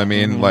know what I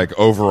mean?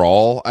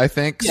 Overall, I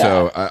think. Yeah.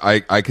 So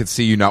I could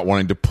see you not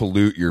wanting to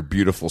pollute your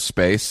beautiful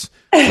space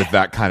with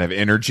that kind of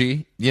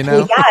energy,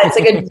 Well, yeah,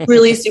 it's a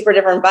really super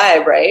different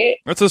vibe, right?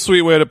 That's a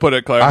sweet way to put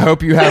it, Claire. I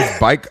hope you have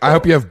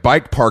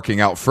bike parking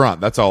out front.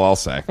 That's all I'll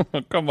say.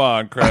 Come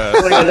on, Chris.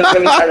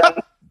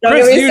 Don't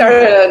get me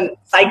started on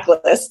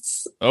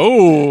cyclists.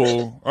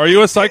 Oh, are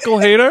you a cycle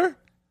hater?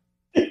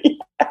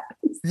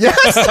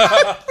 Yes.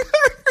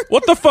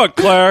 What the fuck,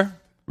 Claire?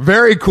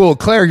 Very cool.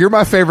 Claire, you're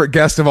my favorite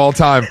guest of all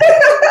time.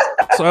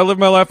 So I live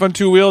my life on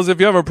two wheels. If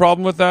you have a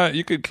problem with that,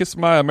 you could kiss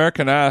my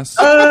American ass.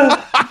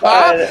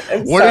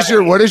 What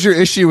is your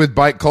issue with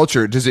bike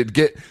culture? Does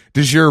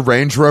your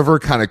Range Rover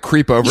kind of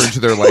creep over into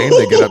their lane?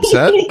 They get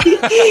upset?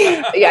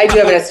 Yeah, I do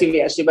have an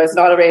SUV issue, but it's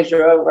not a Range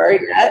Rover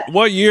yet.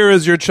 What year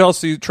is your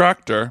Chelsea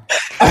tractor?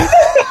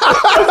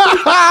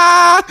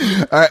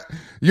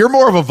 You're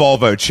more of a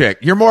Volvo chick.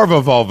 I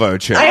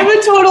am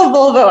a total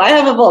Volvo. I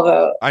have a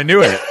Volvo. I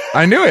knew it.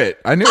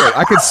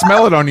 I could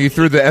smell it on you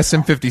through the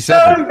SM57.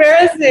 So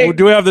embarrassing.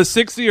 Do we have the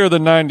 60 or the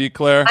 90,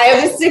 Claire? I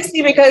have the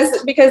 60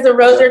 because the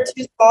roads are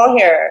too small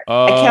here.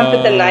 I can't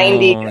put the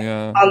 90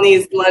 on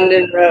these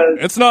London roads.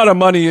 It's not a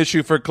money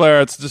issue for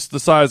Claire. It's just the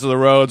size of the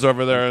roads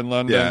over there in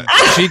London. Yeah.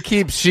 she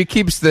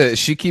keeps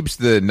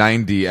the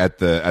 90 at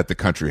the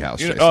country house.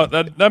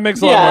 That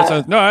makes a lot more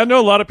sense. No, I know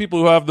a lot of people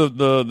who have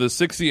the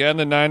 60 and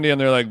the 90, and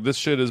they're like, this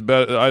shit is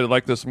better. I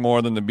like this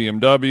more than the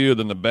BMW,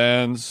 than the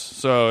Benz.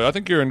 So I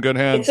think you're in good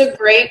hands. It's a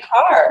great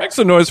car. Make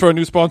some noise for our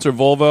new sponsor,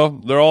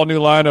 Volvo. Their all new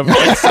line of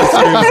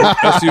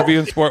SUV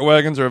and sport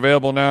wagons are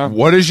available now.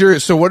 What is your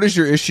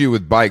issue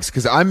with bikes?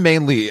 Because I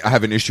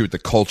have an issue with the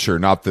culture,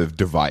 not the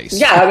device.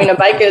 Yeah, I mean, a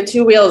bike with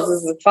two wheels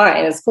is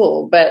fine. It's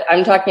cool. But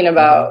I'm talking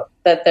about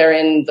that they're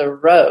in the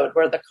road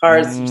where the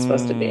cars are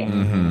supposed to be.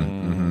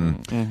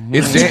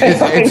 It's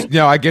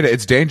I get it.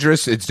 It's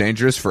dangerous. It's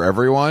dangerous for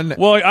everyone.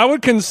 Well, I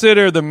would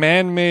consider the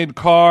man-made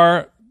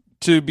car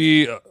to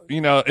be,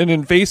 an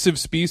invasive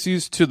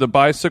species to the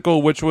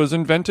bicycle, which was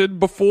invented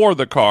before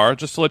the car,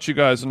 just to let you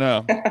guys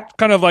know.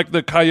 Kind of like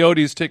the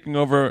coyotes taking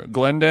over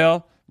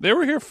Glendale. They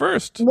were here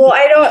first. Well,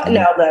 I don't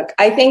know. Look,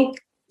 I think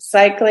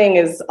cycling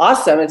is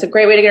awesome. It's a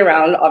great way to get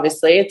around.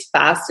 Obviously, it's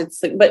fast.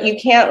 But you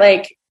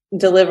can't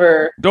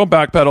deliver. Don't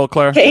backpedal,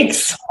 Claire.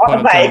 Cakes on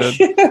a bike.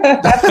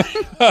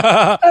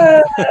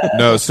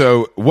 No.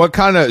 So what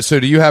kind of?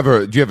 So do you have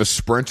a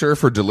Sprinter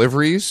for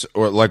deliveries,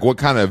 or what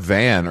kind of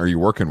van are you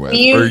working with? Or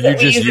are you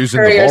just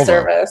using the Volvo?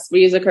 Service. We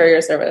use a courier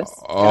service.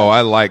 Oh,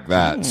 I like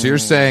that. So you're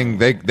saying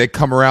they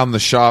come around the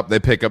shop, they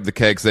pick up the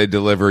cakes, they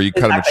deliver. You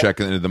cut them a check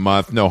at the end of the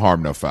month. No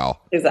harm, no foul.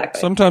 Exactly.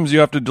 Sometimes you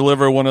have to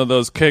deliver one of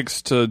those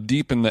cakes to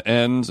deep in the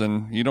ends,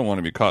 and you don't want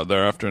to be caught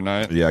there after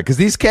night. Yeah, because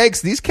these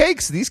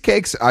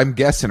cakes, I'm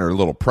guessing are a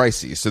little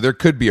pricey, so there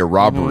could be a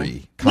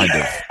robbery kind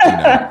of.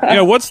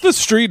 Yeah, what's the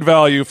street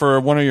value for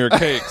one of your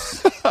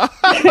cakes?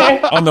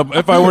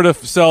 If I were to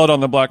sell it on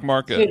the black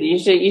market, dude,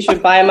 you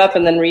should buy them up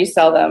and then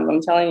resell them.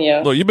 I'm telling you.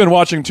 Look, you've been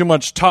watching too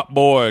much Top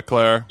Boy,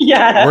 Claire.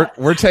 Yeah,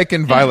 we're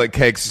taking Violet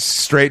cakes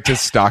straight to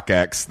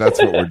StockX. That's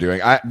what we're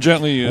doing.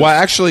 Gently used. Well,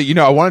 actually,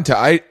 I wanted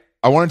to.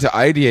 wanted to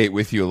ideate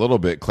with you a little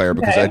bit, Claire,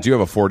 because I do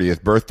have a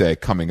 40th birthday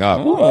coming up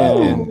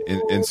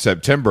in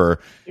September,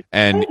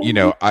 and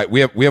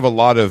we have a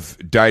lot of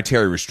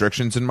dietary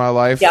restrictions in my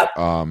life. Yep.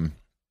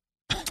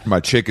 My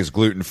chick is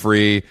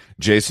gluten-free.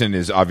 Jason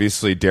is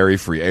obviously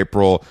dairy-free.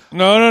 April.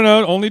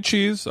 No. Only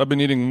cheese. I've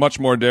been eating much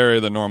more dairy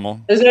than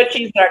normal. There's no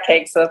cheese in our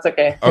cake, so that's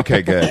okay.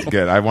 Okay,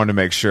 good. I wanted to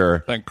make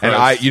sure. Thank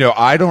Christ. And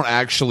I don't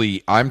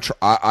actually.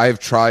 I've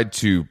tried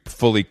to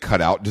fully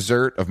cut out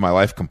dessert of my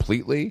life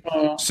completely.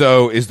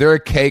 So, is there a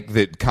cake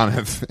that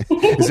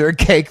is there a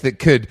cake that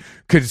could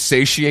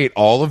satiate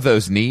all of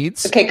those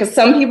needs? Okay, because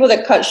some people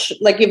that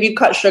if you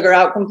cut sugar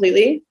out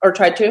completely or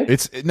tried to,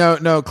 it's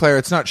no, Claire.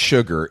 It's not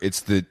sugar.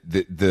 It's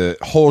the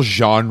whole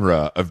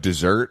genre of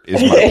dessert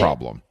is my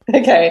problem.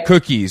 Okay.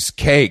 Cookies,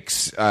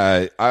 cakes.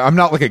 I'm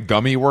not like a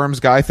gummy worms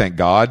guy. Thank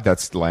God.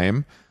 That's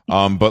lame.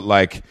 But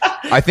like,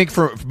 I think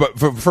for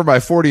my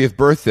 40th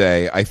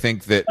birthday, I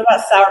think that. What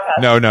about Sour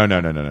Patch?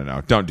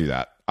 No. Don't do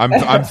that.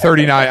 I'm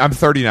 39. I'm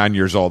 39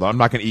 years old. I'm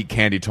not going to eat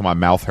candy till my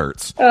mouth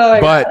hurts. Oh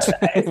my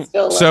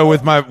God. So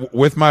with my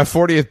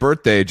 40th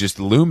birthday just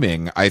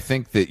looming, I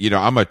think that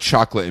I'm a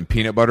chocolate and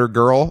peanut butter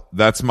girl.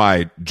 That's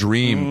my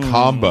dream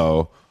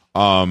combo.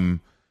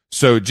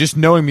 So just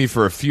knowing me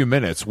for a few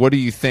minutes, what do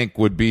you think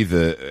would be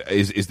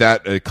is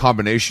that a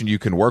combination you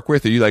can work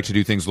with, or you like to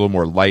do things a little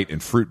more light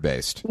and fruit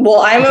based?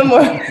 Well,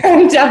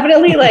 I'm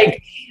definitely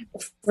like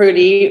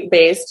fruity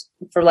based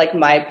for like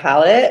my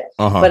palate,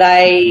 but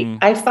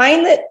I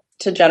find that,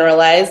 to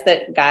generalize,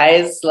 that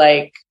guys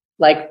like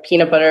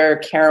peanut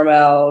butter,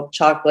 caramel,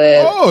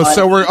 chocolate. Oh,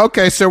 so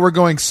we're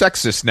going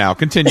sexist now.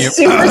 Continue.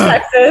 Super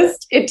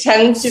sexist. It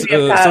tends to be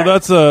a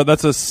pattern. So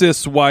that's a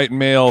cis white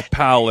male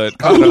palate,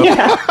 kind of.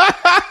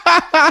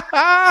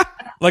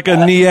 Like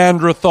a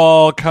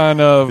Neanderthal kind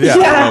of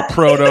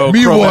proto.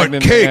 Me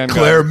want cake,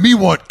 Claire. Me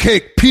want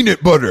cake,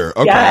 peanut butter.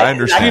 Okay, yeah, I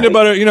understand. Peanut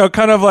butter,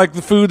 kind of like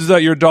the foods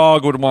that your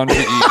dog would want to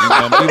eat.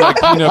 Me like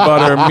peanut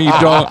butter.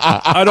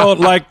 I don't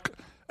like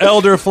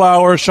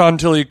elderflower,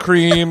 chantilly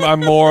cream.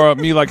 I'm more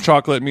me like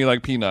chocolate, me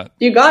like peanut.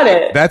 You got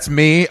it. That's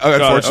me,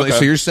 unfortunately. Okay.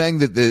 So you're saying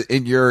that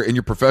in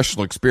your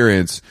professional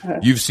experience,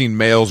 you've seen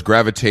males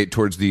gravitate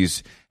towards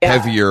these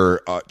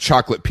heavier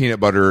chocolate, peanut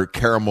butter,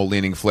 caramel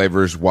leaning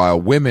flavors, while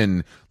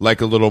women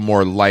like a little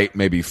more light,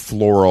 maybe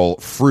floral,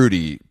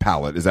 fruity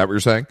palate. Is that what you're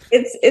saying?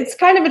 It's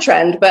kind of a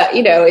trend, but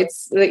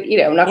it's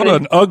not. What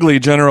an ugly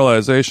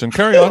generalization.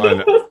 Carry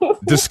on.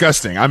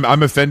 Disgusting.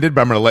 I'm offended,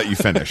 but I'm going to let you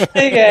finish.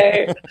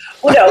 Okay.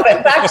 Well, no,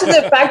 but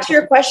back to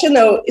your question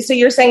though. So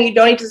you're saying you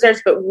don't eat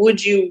desserts, but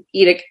would you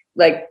eat a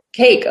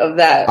cake of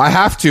that? I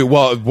have to.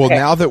 Well, okay.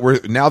 now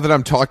that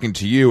I'm talking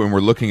to you and we're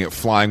looking at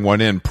flying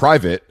one in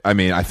private, I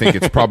mean, I think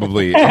it's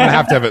probably I'm gonna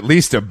have to have at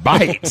least a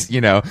bite.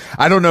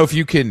 I don't know if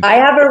you can. I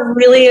have a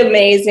really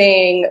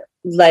amazing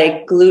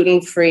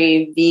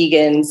gluten-free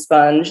vegan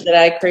sponge that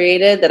I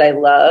created that I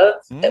love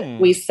that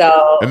we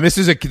sell. And this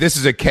is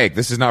a cake.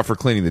 This is not for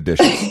cleaning the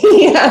dishes.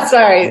 Yeah,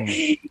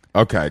 sorry.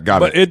 Okay, got it.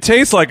 But it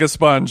tastes like a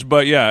sponge,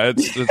 but yeah,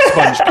 it's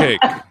sponge cake.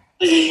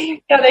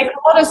 Yeah, they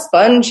call it a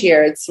sponge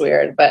here. It's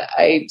weird, but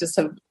I just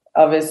have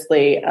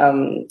obviously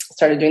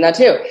started doing that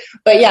too.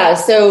 But yeah,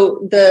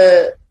 so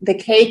the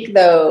cake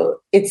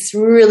though, it's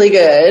really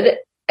good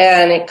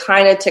and it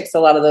kind of ticks a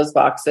lot of those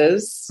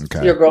boxes.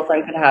 Okay. Your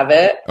girlfriend could have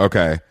it.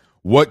 Okay.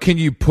 What can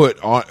you put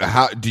on?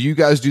 How do you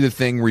guys do the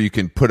thing where you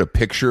can put a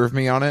picture of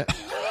me on it?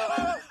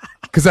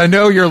 Because I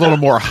know you're a little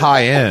more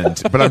high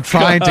end, but I'm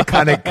trying to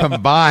kind of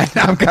combine.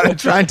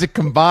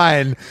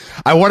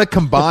 I want to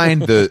combine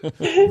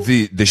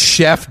the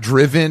chef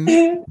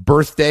driven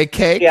birthday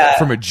cake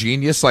from a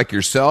genius like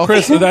yourself.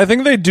 Chris, I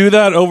think they do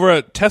that over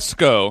at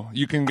Tesco.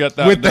 You can get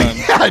that done.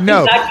 I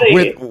know.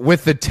 Exactly.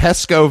 With the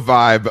Tesco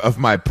vibe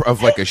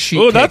of like a sheet.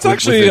 Oh, that's cake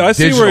actually. with I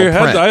see where your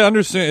head's. print. I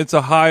understand. It's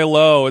a high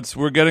low.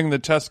 We're getting the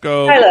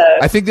Tesco.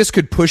 I think this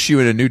could push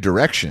you in a new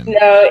direction.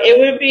 No, it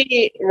would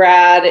be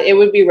rad. It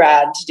would be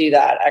rad to do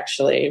that.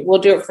 Actually, we'll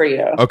do it for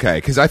you. Okay,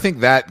 because I think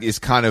that is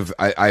kind of.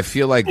 I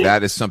feel like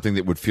that is something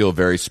that would feel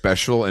very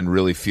special and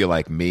really feel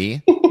like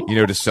me.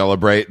 To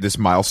celebrate this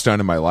milestone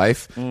in my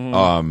life.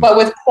 But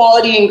with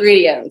quality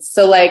ingredients.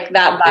 So like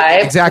that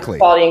vibe. Exactly.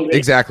 Quality ingredients.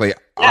 Exactly.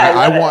 Yeah,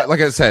 I want, like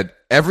I said,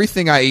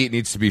 everything I eat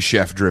needs to be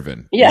chef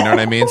driven. Yeah. You know what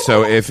I mean?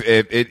 So if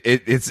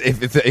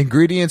the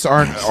ingredients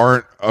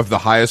aren't of the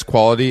highest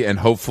quality and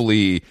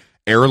hopefully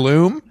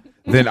heirloom,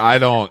 then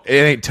it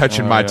ain't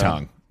touching my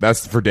tongue.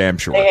 That's for damn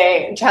sure.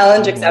 Okay,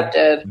 challenge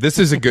accepted. This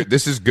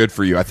is good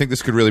for you. I think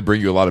this could really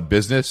bring you a lot of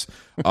business.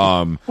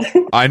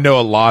 I know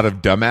a lot of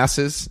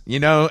dumbasses,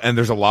 and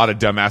there's a lot of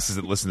dumbasses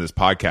that listen to this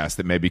podcast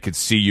that maybe could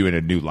see you in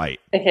a new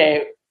light.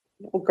 Okay,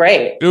 well,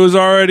 great. It was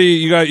already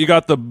you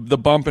got the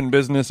bump in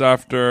business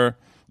after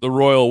the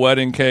royal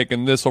wedding cake,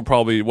 and this will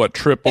probably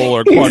triple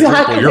or quadruple.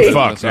 Exactly. You're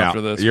fucked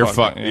after now. this. You're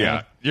fucked.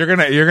 Yeah. You're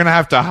gonna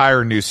have to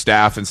hire new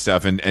staff and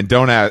stuff, and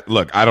don't ask.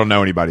 Look, I don't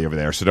know anybody over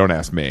there, so don't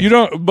ask me. You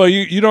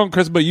don't,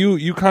 Chris. But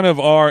you kind of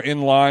are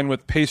in line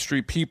with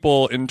pastry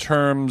people in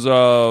terms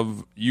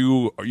of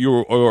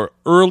you're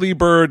early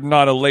bird,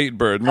 not a late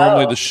bird.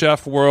 Normally, the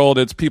chef world,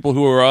 it's people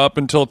who are up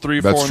until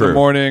 3, 4 in the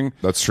morning.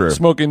 That's true.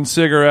 Smoking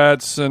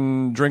cigarettes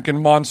and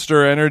drinking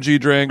Monster energy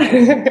drink.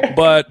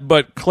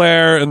 but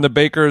Claire and the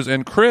bakers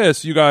and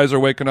Chris, you guys are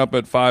waking up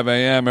at 5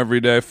 a.m. every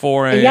day,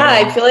 4 a.m. Yeah,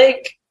 I feel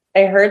like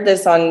I heard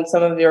this on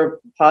some of your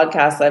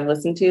podcasts I've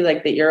listened to,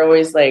 like that you're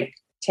always like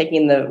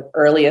taking the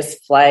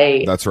earliest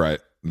flight. That's right.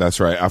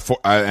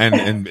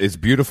 And it's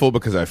beautiful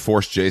because I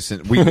force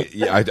Jason.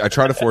 I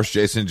try to force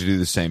Jason to do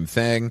the same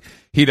thing.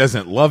 He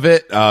doesn't love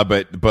it,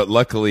 but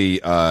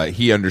luckily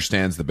he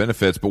understands the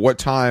benefits. But what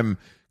time,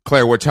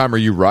 Claire? What time are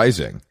you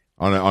rising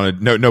on a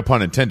no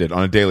pun intended,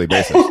 on a daily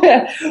basis?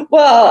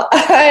 Well,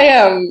 I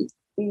am,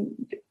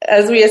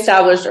 as we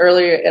established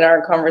earlier in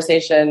our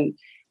conversation,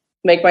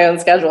 make my own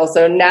schedule.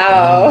 So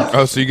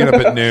now, so you get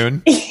up at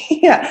noon?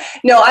 Yeah.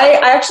 No, I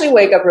actually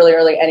wake up really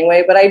early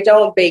anyway, but I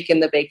don't bake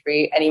in the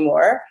bakery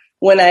anymore.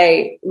 When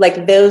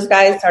those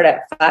guys start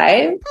at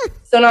 5,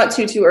 so not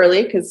too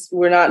early, because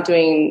we're not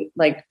doing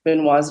like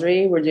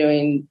viennoiserie. We're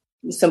doing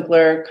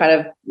simpler kind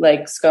of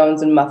like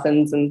scones and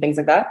muffins and things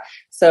like that.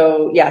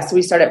 So yeah, so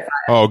we start at 5.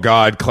 Oh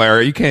God,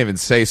 Clara, you can't even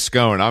say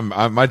scone.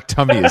 I'm my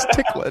tummy is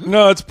tickling.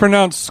 No, it's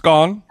pronounced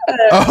scone.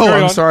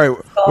 I'm sorry.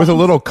 Scone. With a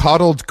little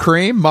coddled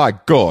cream. My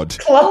God.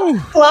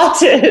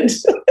 Clotted.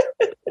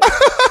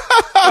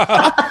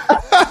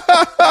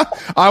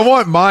 I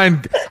want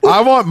mine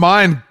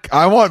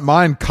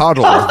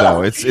coddled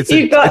though. It's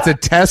a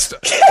test.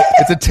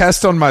 It's a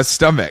test on my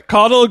stomach.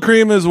 Coddled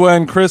cream is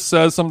when Chris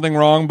says something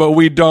wrong, but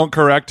we don't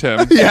correct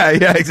him. Yeah,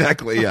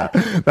 exactly. Yeah,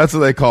 that's what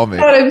they call me.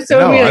 God, I'm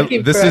so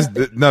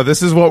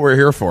this is what we're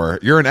here for.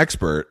 You're an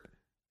expert.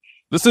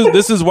 This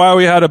is why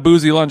we had a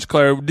boozy lunch,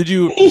 Claire. Did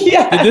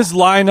this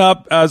line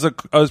up as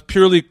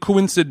purely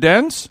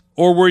coincidence?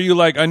 Or were you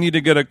like, I need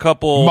to get a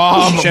couple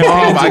Mom,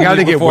 I got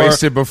to get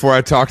wasted before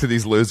I talk to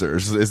these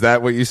losers. Is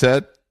that what you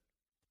said?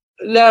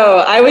 No,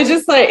 I was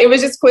just like, it was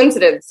just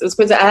coincidence. It was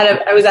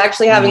coincidence. I was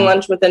actually having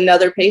lunch with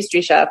another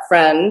pastry chef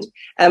friend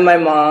and my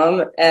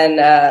mom,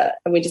 and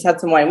we just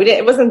had some wine.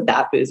 It wasn't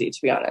that boozy, to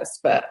be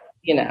honest, but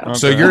you know.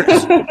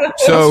 Okay.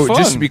 So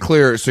just to be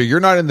clear, so you're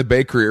not in the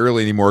bakery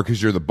early anymore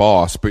because you're the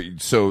boss, but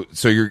so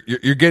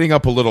you're getting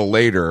up a little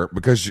later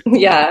because you can.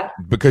 Yeah.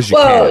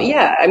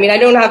 I mean, I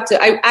don't have to.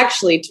 I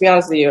actually, to be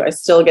honest with you, I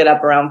still get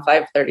up around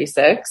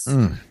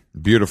 5:36.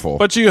 Beautiful.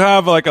 But you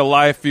have like a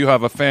life, you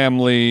have a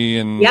family,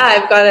 and yeah,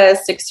 I've got a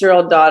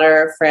 6-year-old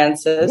daughter,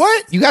 Frances.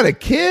 What? You got a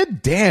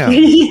kid? Damn.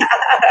 Yeah.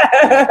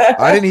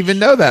 I didn't even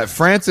know that.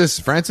 Frances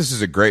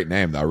is a great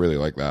name, though. I really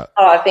like that.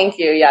 Oh, thank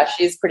you. Yeah,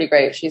 she's pretty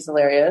great. She's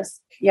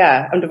hilarious.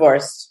 Yeah, I'm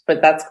divorced,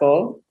 but that's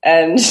cool.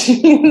 And she's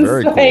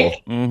very cool.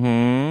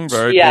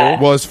 Very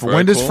cool.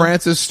 When does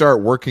Frances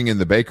start working in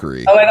the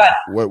bakery? Oh my God.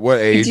 What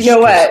age? Do you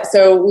know what?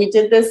 So we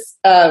did this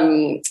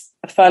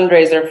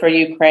fundraiser for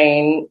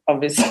Ukraine,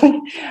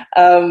 obviously,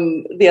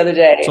 the other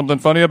day. Something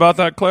funny about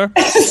that, Claire?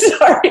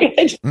 Sorry.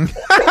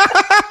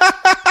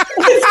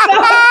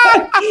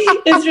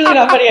 It's really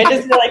not funny. I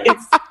just feel like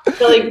it's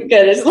really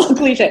good. It's a little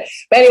cliche.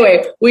 But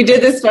anyway, we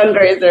did this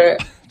fundraiser.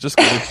 Just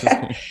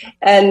kidding.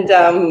 And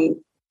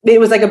it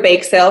was like a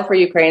bake sale for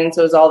Ukraine.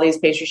 So it was all these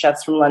pastry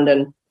chefs from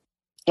London.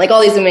 Like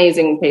all these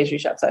amazing pastry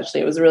chefs,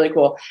 actually. It was really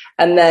cool.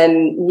 And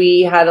then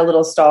we had a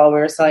little stall. We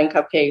were selling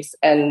cupcakes,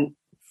 and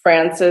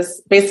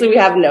Frances, basically we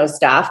have no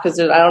staff because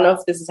I don't know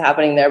if this is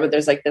happening there, but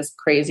there's like this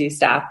crazy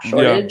staff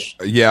shortage.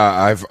 Yeah,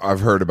 I've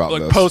heard about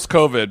like this.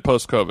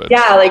 Post-COVID.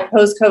 Yeah, like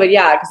post-COVID,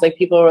 yeah, because like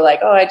people were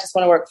like, oh, I just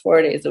want to work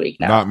 4 days a week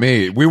now. Not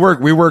me. We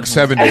work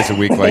 7 days a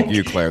week like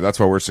you, Claire. That's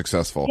why we're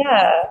successful.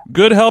 Yeah.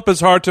 Good help is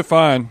hard to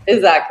find.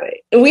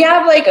 Exactly. We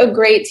have like a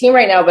great team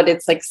right now, but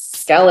it's like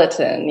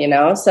skeleton, you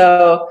know?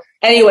 So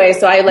anyway,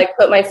 so I like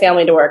put my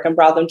family to work and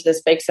brought them to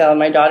this bake sale. And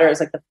my daughter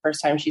is like the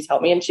first time she's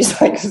helped me, and she's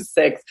like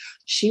 6.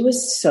 She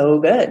was so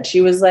good.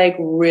 She was like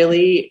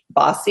really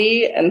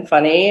bossy and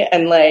funny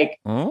and like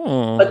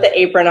put the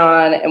apron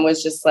on and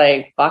was just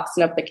like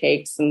boxing up the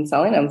cakes and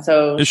selling them.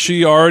 So is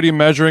she already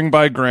measuring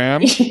by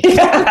grams?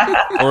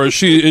 Yeah. Or is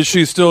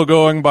she still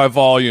going by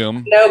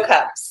volume? No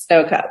cups.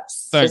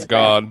 Thank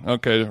God.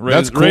 Okay.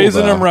 That's cool,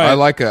 raising though. them right. I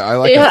like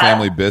a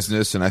family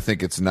business, and I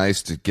think it's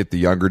nice to get the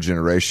younger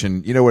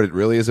generation. You know what it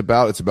really is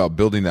about? It's about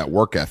building that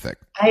work ethic.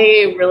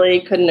 I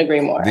really couldn't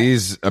agree more.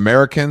 These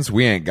Americans,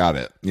 we ain't got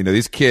it. You know,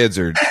 these kids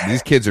are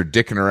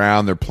dicking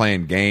around. They're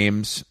playing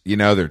games. You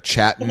know, they're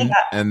chatting,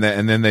 and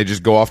then they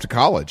just go off to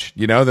college.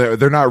 You know,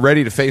 they're not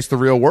ready to face the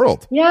real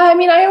world. Yeah, I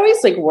mean, I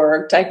always like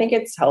worked. I think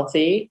it's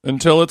healthy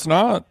until it's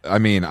not. I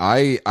mean,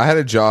 I had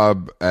a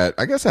job at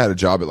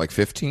like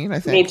 15. I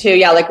think. Me too.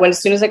 Yeah, like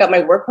as soon as I got my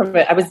work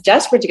permit, I was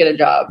desperate to get a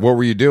job. What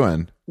were you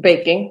doing?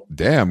 Baking.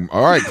 Damn.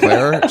 All right,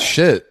 Claire.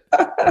 Shit.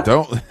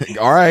 Don't.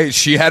 All right.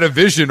 She had a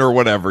vision or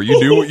whatever. You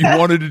knew what you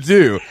wanted to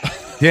do.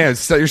 Yeah.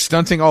 So you're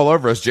stunting all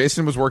over us.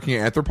 Jason was working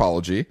in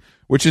anthropology,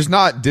 which is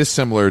not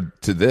dissimilar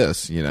to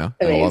this, you know,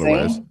 amazing. in a lot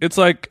of ways. It's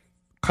like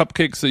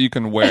cupcakes that you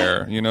can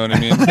wear. You know what I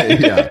mean?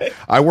 Yeah,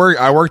 I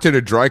worked at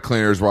a dry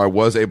cleaners where I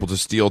was able to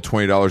steal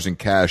 $20 in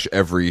cash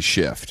every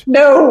shift.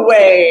 No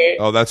way.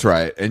 Oh, that's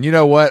right. And you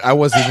know what? I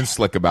wasn't even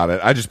slick about it.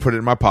 I just put it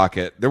in my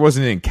pocket. There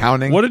wasn't any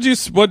counting. What did you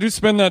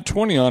spend that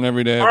 20 on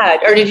every day?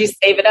 Or did you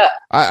save it up?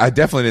 I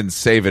definitely didn't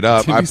save it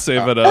up. Did you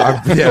save it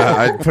up?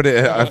 I put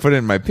it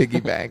in my piggy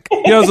bank.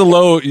 He has a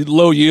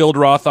low yield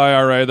Roth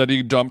IRA that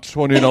he dumped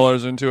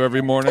 $20 into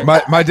every morning.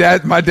 My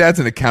dad's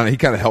an accountant. He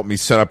kind of helped me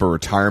set up a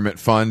retirement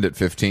fund at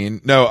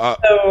 15. No,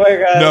 Oh my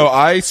god. no,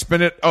 I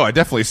spent it. Oh, I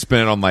definitely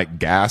spent it on like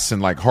gas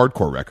and like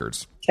hardcore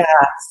records. Gas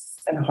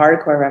and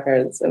hardcore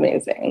records,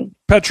 amazing.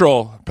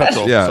 Petrol.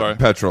 Yeah, Sorry.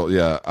 petrol.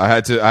 Yeah, I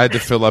had to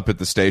fill up at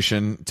the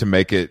station to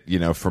make it,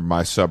 from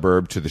my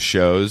suburb to the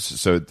shows.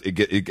 So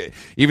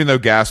even though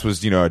gas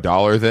was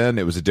 $1 then,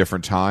 it was a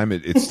different time.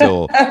 It's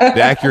still the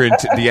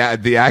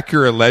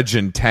Acura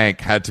Legend tank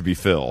had to be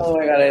filled. Oh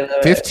my god, I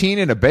love 15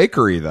 in a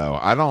bakery though.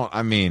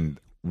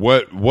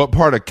 What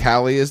part of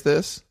Cali is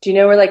this? Do you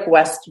know where like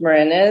West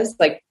Marin is?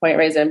 Like Point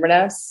Reyes,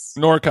 Inverness?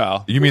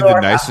 NorCal. You mean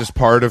the nicest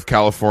part of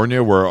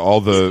California where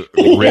all the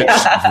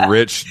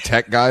rich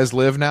tech guys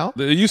live now?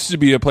 There used to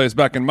be a place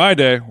back in my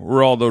day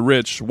where all the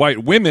rich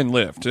white women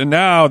lived, and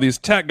now these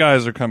tech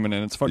guys are coming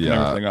in. It's fucking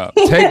everything up.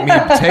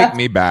 Take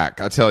me back.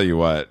 I tell you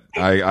what,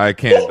 I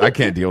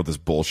can't deal with this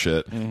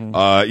bullshit.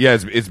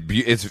 Mm-hmm.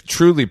 It's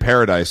truly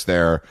paradise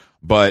there,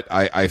 but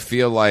I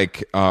feel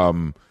like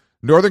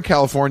Northern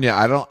California,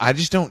 I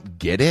just don't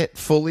get it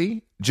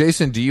fully.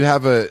 Jason, do you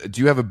have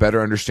a better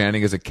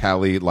understanding as a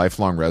Cali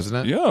lifelong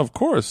resident? Yeah, of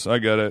course, I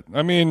get it.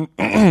 I mean,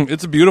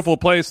 it's a beautiful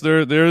place.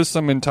 There is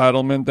some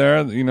entitlement there.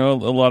 A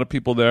lot of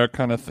people there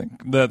kind of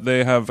think that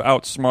they have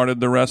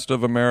outsmarted the rest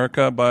of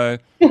America by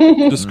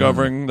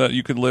discovering that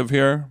you could live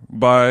here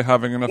by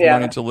having enough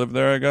money to live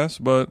there, I guess.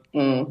 But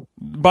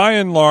by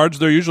and large,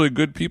 they're usually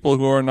good people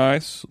who are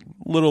nice,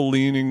 little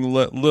leaning,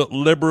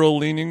 liberal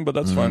leaning, but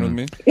that's fine with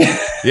me.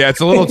 Yeah,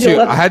 it's a little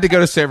too. I had to go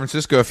to San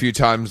Francisco a few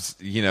times,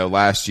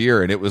 last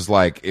year, and it was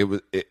like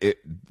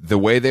the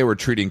way they were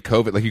treating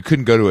COVID. Like you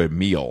couldn't go to a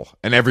meal,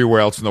 and everywhere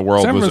else in the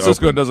world San was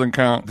Francisco open. doesn't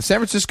count. San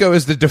Francisco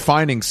is the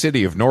defining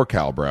city of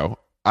NorCal, bro.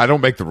 I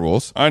don't make the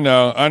rules. I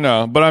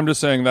know, but I'm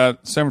just saying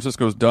that San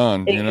Francisco's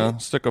done.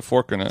 Stick a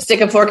fork in it.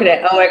 Stick a fork in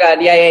it. Oh my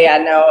god, yeah.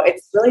 No,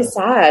 it's really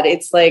sad.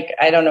 It's like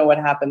I don't know what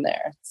happened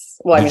there.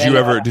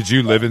 Did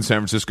you live in San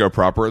Francisco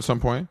proper at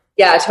some point?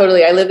 Yeah,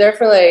 totally. I lived there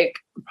for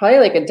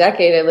probably a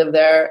decade. I lived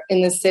there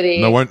in the city.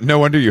 No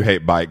wonder you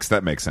hate bikes.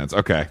 That makes sense.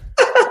 Okay.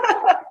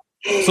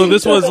 So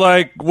this was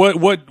like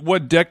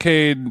what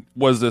decade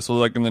was this? Was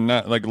like in the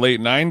late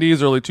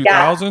 90s, early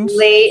 2000s?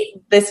 Yeah,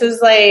 this was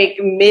like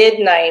mid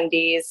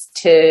 90s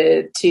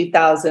to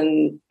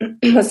 2000.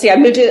 Let's see. I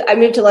moved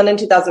to London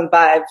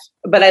 2005,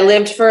 but I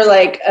lived for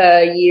like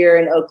a year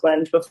in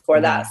Oakland before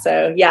that.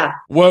 So yeah.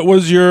 What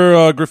was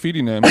your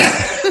graffiti name?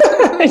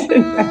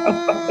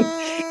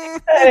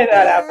 I didn't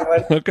have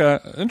one. Okay,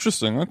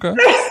 interesting. Okay.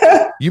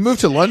 You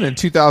moved to London in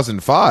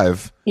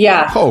 2005.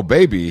 Yeah. Oh,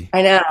 baby.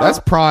 I know. That's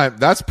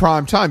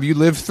prime time. You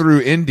lived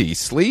through indie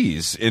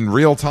sleaze in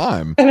real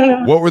time.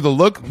 What were the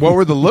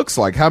looks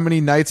like? How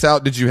many nights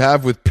out did you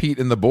have with Pete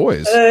and the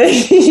boys?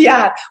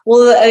 Yeah.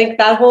 Well, I think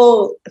that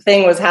whole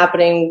thing was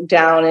happening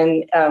down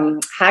in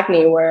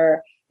Hackney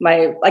where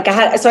I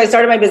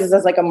started my business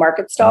as like a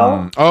market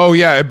stall. Oh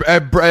yeah,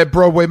 at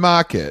Broadway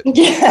Market.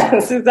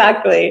 Yes,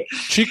 exactly.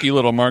 Cheeky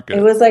little market.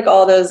 It was like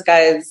all those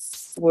guys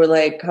were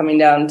like coming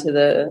down to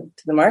the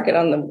market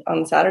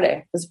on Saturday.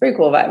 It was a pretty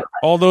cool vibe.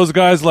 All those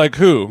guys like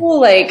who?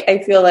 Well, like I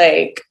feel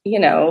like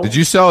Did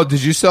you sell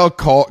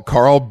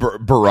Carl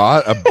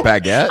Barat a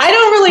baguette? I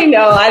don't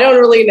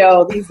really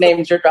know these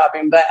names you're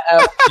dropping, but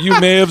you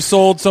may have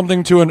sold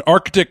something to an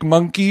Arctic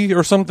monkey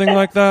or something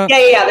like that.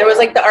 Yeah. There was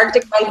like the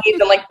Arctic monkeys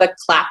and like the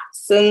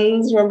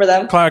Klaxons. Remember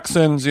them?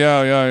 Klaxons, yeah.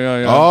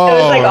 Oh, it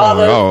was like all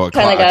those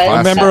kind of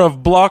guys. A member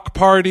of Block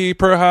Party,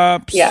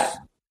 perhaps. Yeah.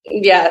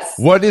 Yes.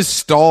 What is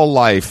stall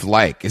life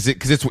like? Is it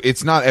because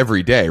it's not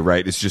every day,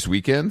 right? It's just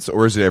weekends,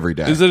 or is it every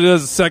day? Is it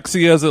as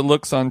sexy as it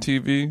looks on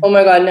TV? Oh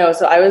my god, no!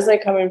 So I was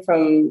like coming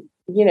from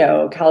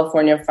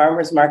California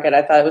farmers market.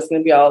 I thought it was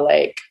going to be all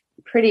like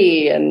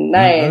pretty and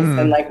nice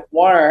and like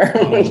warm.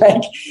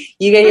 Like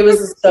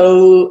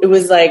it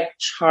was like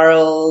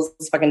Charles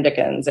fucking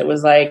Dickens. It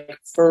was like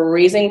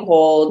freezing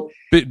cold,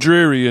 bit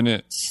dreary in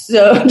it.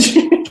 So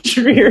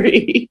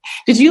dreary.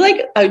 Did you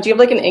do you have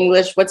like an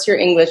English? What's your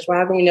English? Why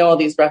haven't we know all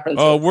these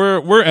references? Oh,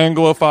 we're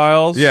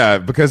Anglophiles. Yeah,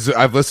 because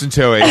I've listened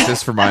to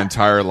Oasis for my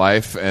entire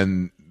life,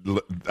 and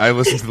I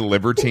listened to the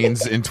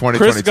Libertines in 2022.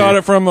 Chris got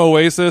it from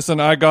Oasis,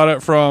 and I got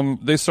it from.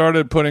 They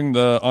started putting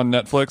on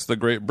Netflix the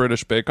Great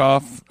British Bake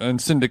Off and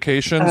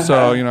syndication.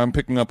 So I'm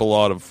picking up a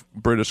lot of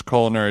British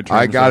culinary terms.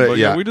 I got it.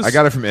 Yeah, I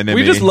got it from NME.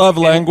 We just love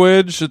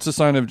language. It's a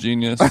sign of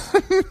genius.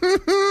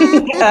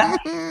 Yeah.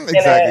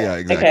 Exactly. Yeah.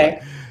 Exactly.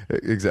 Okay.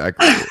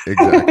 Exactly.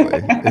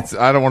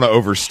 I don't want to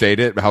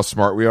overstate it, how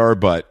smart we are,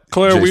 but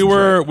Claire,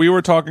 Jason's we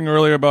were talking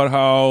earlier about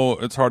how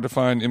it's hard to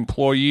find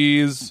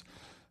employees,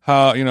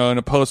 how, in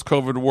a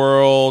post-COVID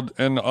world.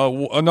 And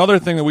another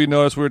thing that we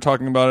noticed, we were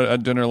talking about it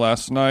at dinner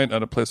last night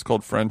at a place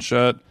called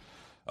Frenchette,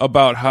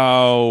 about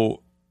how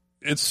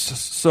it's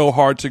so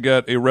hard to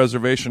get a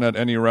reservation at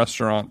any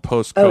restaurant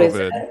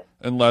post-COVID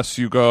unless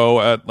you go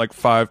at like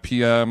 5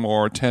 p.m.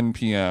 or 10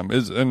 p.m.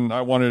 And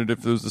I wondered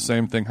if there was the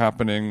same thing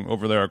happening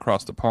over there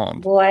across the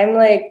pond. Well, I'm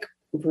like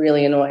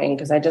really annoying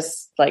because I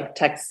just like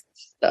text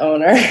the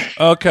owner.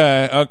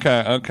 Okay.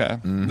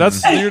 Mm-hmm.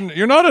 That's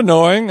you're not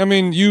annoying. I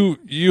mean,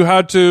 you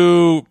had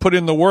to put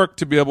in the work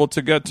to be able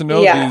to get to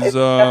know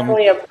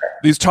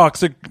these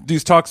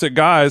toxic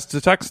guys to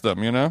text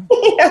them. Yeah,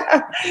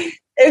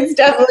 it's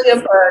definitely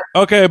a perk.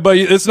 Okay, but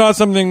it's not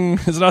something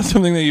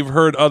that you've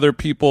heard other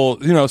people,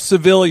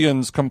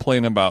 civilians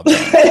complain about.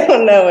 I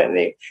don't know,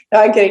 Whitney.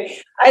 No, I'm kidding.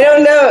 I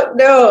don't know.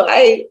 No,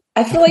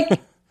 I feel like.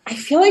 I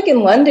feel like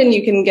in London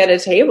you can get a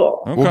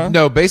table. Okay. Well,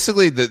 no,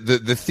 basically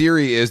the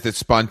theory is that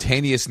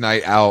spontaneous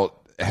night out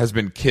has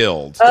been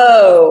killed.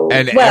 Oh,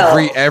 and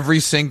every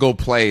single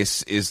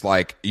place is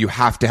like you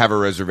have to have a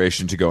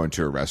reservation to go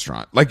into a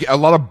restaurant. Like a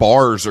lot of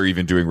bars are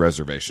even doing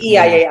reservations.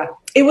 Yeah.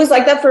 It was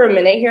like that for a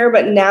minute here,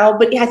 but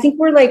I think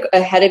we're like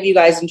ahead of you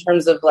guys in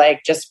terms of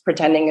like just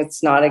pretending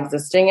it's not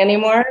existing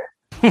anymore.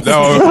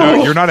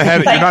 No, you're not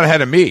ahead. You're not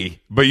ahead of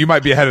me, but you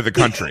might be ahead of the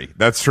country.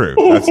 That's true.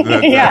 That's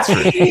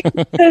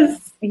true.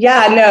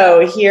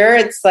 No. Here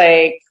it's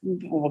like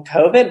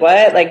COVID.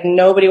 What? Like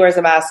nobody wears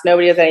a mask.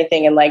 Nobody does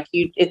anything, and like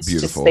it's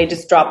beautiful. They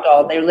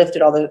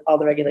lifted all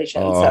the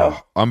regulations. So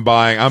I'm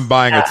buying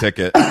a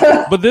ticket.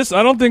 But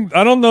I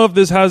don't know if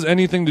this has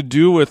anything to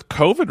do with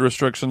COVID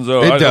restrictions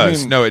though. It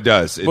does. No, it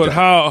does. But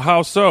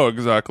how so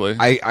exactly?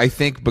 I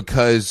think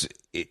because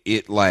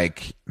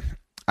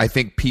I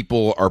think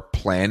people are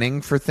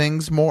planning for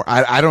things more.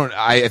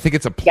 I think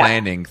it's a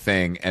planning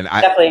thing, and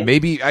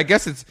maybe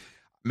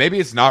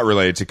it's not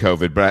related to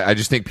COVID, but I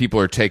just think people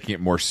are taking it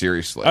more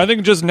seriously. I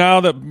think just now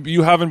that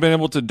you haven't been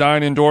able to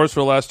dine indoors for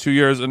the last 2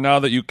 years, and now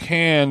that you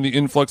can, the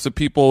influx of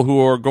people who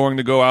are going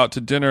to go out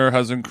to dinner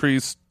has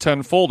increased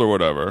tenfold or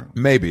whatever.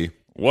 Maybe.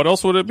 What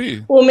else would it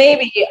be? Well,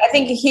 maybe. I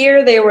think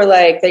here they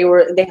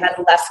had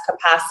less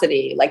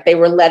capacity. Like they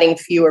were letting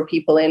fewer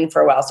people in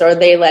for a while. So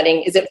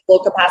is it full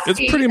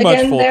capacity? It's pretty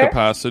much full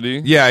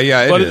capacity.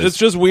 Yeah. But it's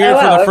just weird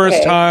for the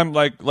first time.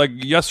 Like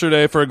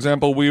yesterday, for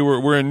example,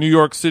 we're in New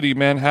York City,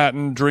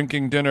 Manhattan,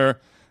 drinking dinner,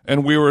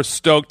 and we were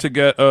stoked to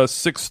get a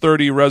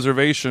 6:30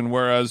 reservation,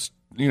 whereas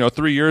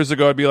 3 years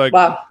ago, I'd be like,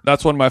 wow,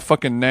 that's when my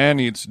fucking nan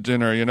eats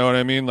dinner. You know what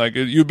I mean? Like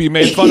you'd be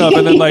made fun of.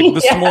 And then like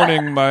this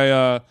morning,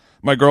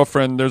 my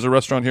girlfriend, there's a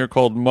restaurant here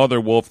called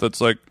Mother Wolf that's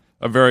like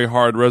a very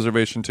hard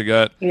reservation to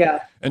get.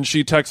 Yeah. And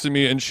she texted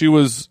me and she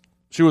was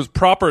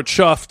proper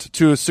chuffed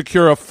to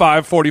secure a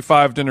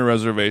 5:45 dinner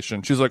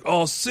reservation. She's like,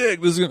 "Oh, sick."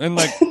 And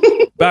like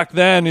back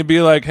then it'd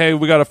be like, "Hey,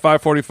 we got a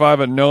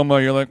 5:45 at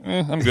Noma." You're like,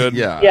 "I'm good."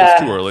 Yeah.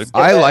 It's too early.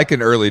 I like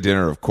an early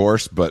dinner, of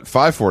course, but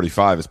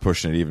 5:45 is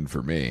pushing it even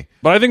for me.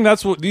 But I think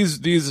that's what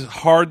these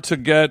hard to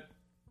get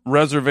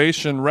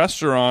reservation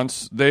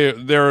restaurants,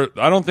 they're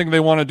I don't think they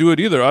want to do it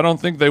either. I don't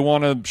think they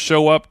want to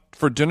show up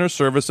for dinner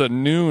service at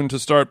noon to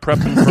start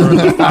prepping for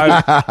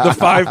the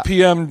 5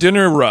 p.m.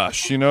 dinner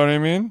rush. You know what I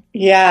mean?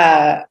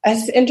 Yeah,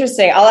 it's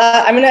interesting.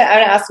 I'm gonna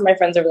ask my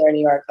friends over there in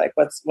New York, like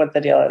what the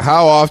deal is.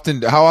 How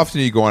often are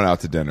you going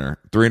out to dinner?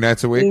 3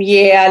 nights a week?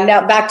 Yeah.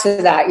 Now back to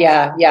that.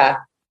 Yeah.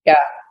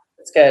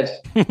 It's good.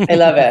 I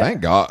love it.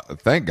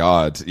 Thank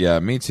God. Yeah,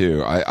 me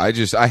too. I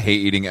hate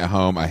eating at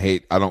home.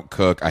 I don't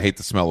cook. I hate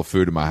the smell of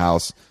food in my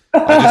house.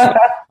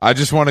 I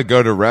just want to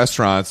go to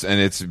restaurants, and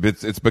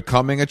it's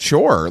becoming a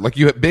chore. Like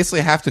you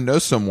basically have to know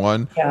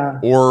someone,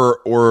 or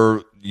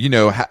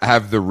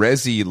have the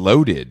resi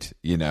loaded.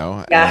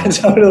 Yeah,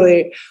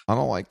 totally. I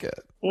don't like it.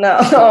 No,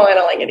 I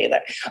don't like it either.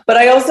 But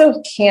I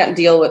also can't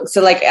deal with.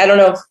 So, like, I don't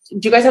know. Do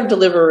you guys have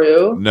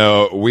Deliveroo?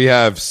 No, we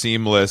have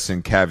Seamless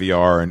and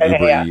Caviar and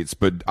Uber Eats,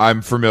 but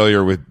I'm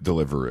familiar with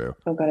Deliveroo.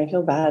 Oh God, I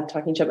feel bad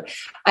talking to you.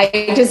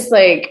 I just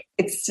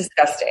it's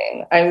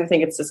disgusting. I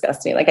think it's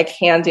disgusting. Like, I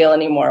can't deal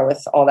anymore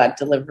with all that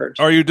delivered.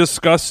 Are you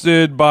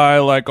disgusted by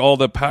like all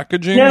the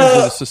packaging? No. Is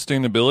it a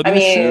sustainability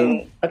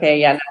issue? Okay,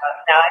 yeah.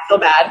 Now I feel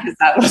bad because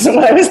that wasn't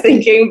what I was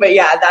thinking. But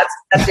yeah, that's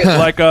it.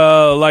 like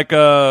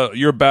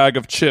your bag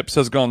of chips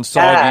has gone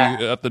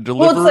soggy at the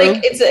Deliveroo.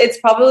 Well, it's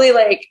probably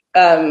like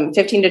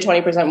 15 to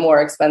 20%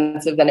 more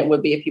expensive than it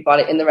would be if you bought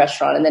it in the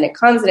restaurant, and then it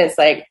comes and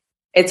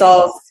it's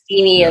all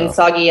steamy and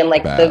soggy, and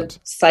like the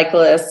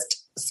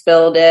cyclist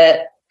spilled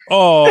it.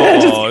 Oh,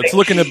 it's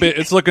looking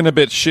a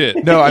bit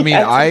shit. No, I mean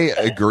I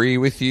agree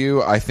with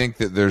you. I think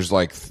that there's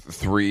like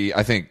 3.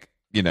 I think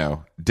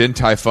Din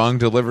Tai Fung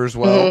delivers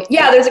well. Mm-hmm.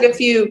 Yeah, there's like a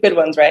few good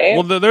ones, right?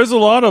 Well, there's a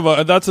lot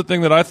of that's the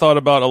thing that I thought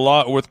about a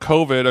lot with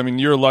COVID. I mean,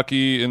 you're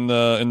lucky in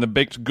the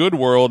baked good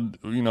world.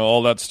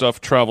 All that stuff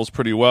travels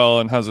pretty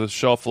well and has a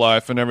shelf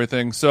life and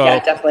everything. So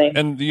yeah, definitely.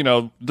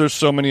 And there's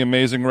so many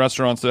amazing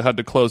restaurants that had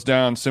to close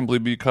down simply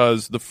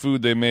because the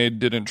food they made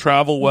didn't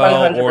travel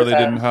well, 100%. or they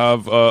didn't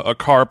have a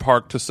car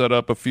park to set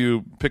up a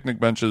few picnic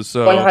benches.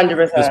 So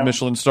 100%. This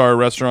Michelin star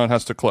restaurant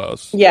has to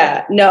close.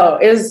 Yeah, no,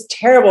 it was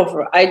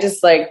terrible. I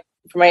just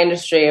for my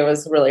industry, it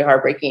was really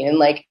heartbreaking. And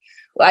like,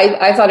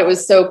 I thought it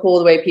was so cool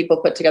the way people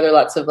put together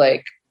lots of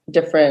like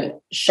different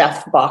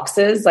chef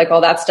boxes. Like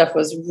all that stuff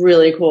was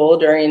really cool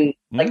during,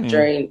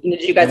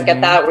 did you guys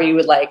get that where you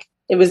would like,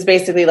 it was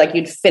basically like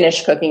you'd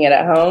finish cooking it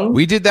at home.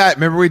 We did that.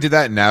 Remember we did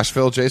that in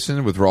Nashville,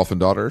 Jason, with Rolf and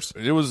Daughters.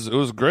 It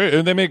was great,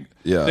 and they make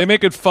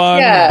it fun.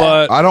 Yeah.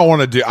 But I don't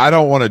want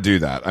to do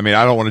that. I mean,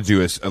 I don't want to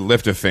do a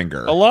lift a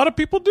finger. A lot of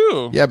people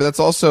do. Yeah, but that's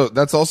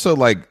also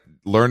like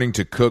learning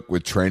to cook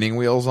with training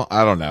wheels.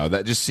 I don't know.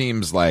 That just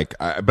seems like.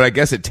 But I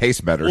guess it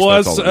tastes better.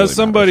 Well, so as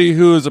somebody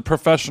who is a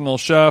professional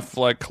chef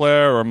like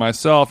Claire or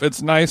myself,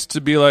 it's nice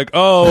to be like,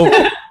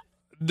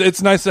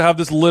 it's nice to have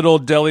this little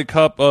deli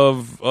cup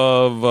of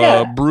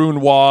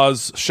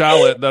Brunoise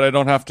shallot that I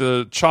don't have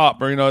to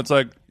chop, or it's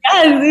like,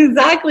 yes,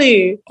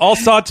 exactly. I'll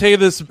saute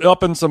this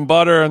up in some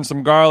butter and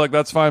some garlic.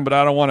 That's fine, but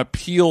I don't want to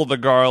peel the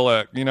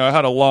garlic. I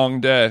had a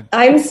long day.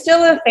 I'm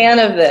still a fan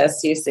of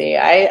this. You see,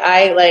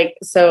 I like.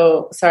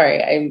 So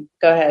sorry.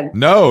 Go ahead.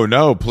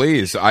 No,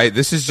 please.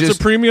 This is just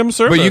a premium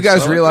service. But you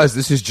guys realize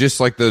this is just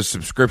like those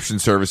subscription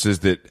services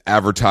that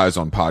advertise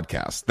on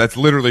podcasts. That's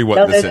literally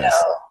what this is.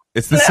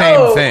 It's the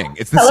same thing.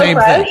 It's the same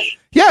thing.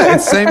 Yeah,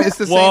 it's the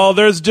same. Well,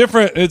 it's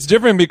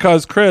different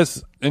because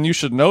Chris, and you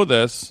should know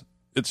this,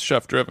 it's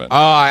chef driven.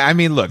 I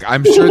mean, look,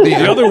 I'm sure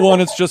the other one,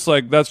 it's just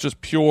like, that's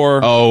just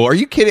pure. Oh, are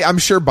you kidding? I'm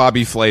sure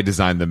Bobby Flay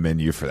designed the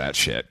menu for that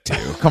shit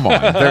too. Come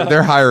on.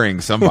 They're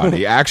hiring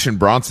somebody, Action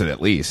Bronson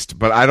at least.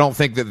 But I don't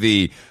think that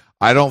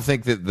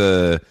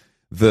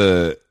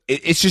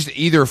it's just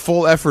either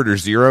full effort or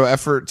zero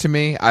effort to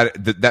me.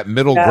 That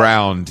middle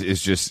ground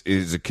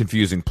is a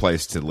confusing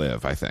place to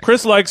live, I think.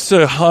 Chris likes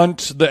to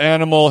hunt the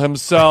animal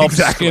himself,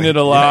 skin it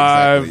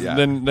alive,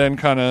 then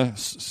kind of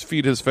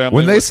feed his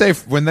family.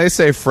 When they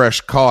say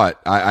fresh caught,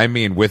 I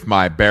mean with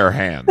my bare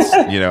hands.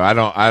 I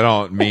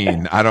don't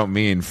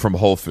mean from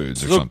Whole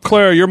Foods or something.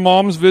 Claire, your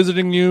mom's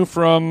visiting you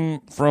from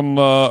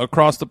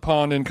across the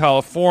pond in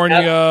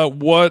California.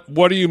 Yep.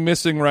 What are you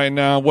missing right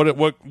now?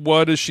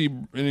 What is she?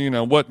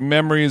 What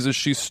memories is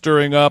she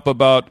stirring up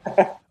about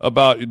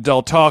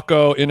Del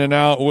Taco,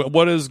 In-N-Out?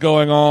 What is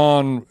going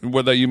on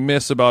that you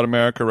miss about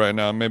America right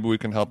now? Maybe we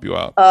can help you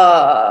out.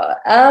 Well,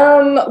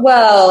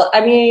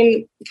 I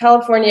mean,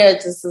 California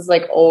just is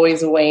like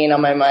always weighing on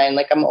my mind.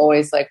 Like I'm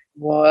always like,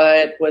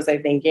 what was I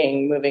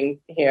thinking moving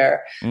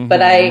here?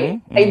 But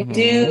I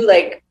do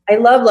like, I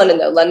love London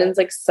though. London's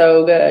like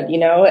so good,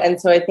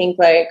 And so I think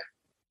like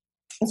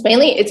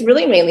it's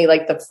really mainly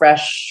like the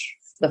fresh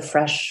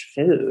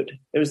food.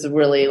 It was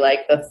really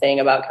like the thing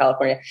about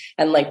California,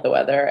 and like the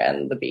weather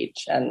and the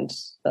beach and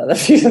the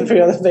few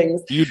other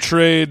things. You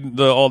trade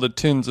all the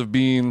tins of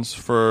beans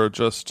for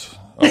just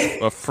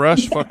a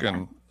fresh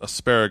fucking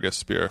asparagus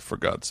spear, for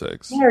God's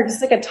sakes. Yeah, or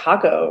just like a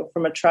taco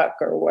from a truck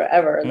or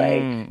whatever.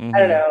 Like, I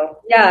don't know.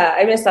 Yeah,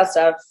 I miss that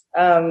stuff.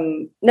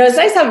 No, it's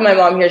nice having my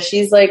mom here.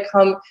 She's like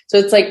so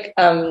it's like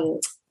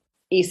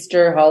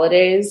Easter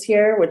holidays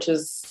here, which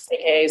is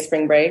aka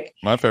spring break.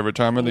 My favorite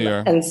time of the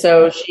year. And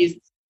so she's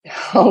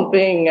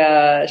helping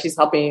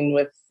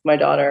with my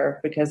daughter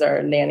because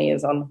our nanny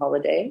is on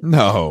holiday.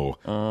 No.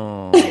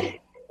 Oh.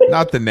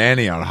 Not the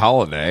nanny on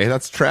holiday.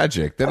 That's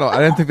tragic. I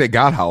didn't think they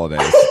got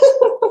holidays.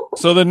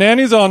 So the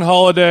nanny's on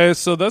holiday.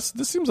 So this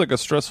seems like a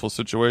stressful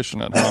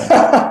situation at home.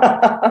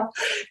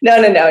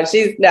 No.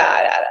 She's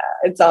no.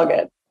 It's all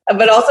good.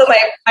 But also my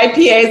PA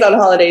is on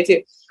holiday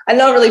too. I'm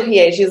not really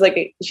PA. She's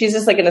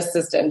just like an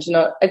assistant.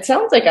 It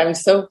sounds like I'm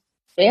so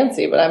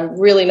fancy, but I'm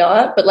really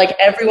not. But like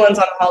everyone's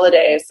on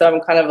holiday, so I'm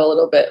kind of a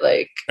little bit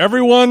like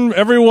everyone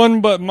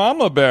but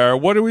Mama Bear.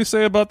 What do we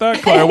say about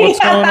that, Claire? What's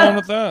going on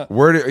with that?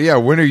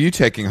 When are you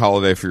taking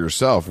holiday for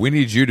yourself? We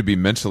need you to be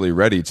mentally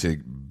ready to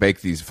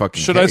bake these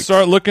fucking Should cakes. I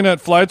start looking at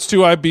flights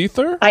to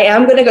Ibiza? I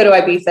am going to go to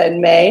Ibiza in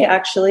May,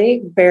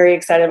 actually. Very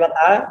excited about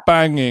that.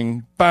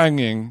 Banging.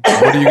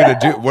 What are you going to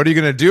do? What are you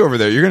going to do over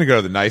there? You're going to go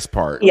to the nice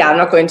part. Yeah, I'm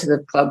not going to the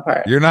club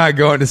part. You're not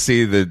going to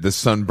see the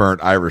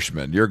sunburnt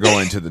Irishman. You're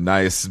going to the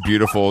nice,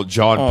 beautiful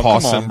John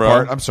Pawson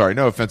part. I'm sorry,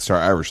 no offense to our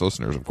Irish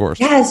listeners, of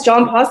course. Yes,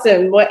 John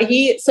Pawson. Do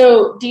you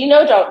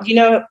know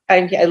John?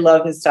 I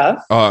love his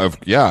stuff.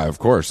 Yeah, of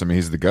course. I mean,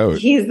 he's the GOAT.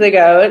 He's the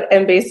GOAT,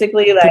 and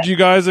basically, like, could you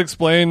guys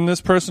explain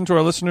this person to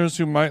our listeners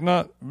who might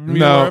not?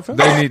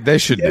 They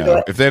should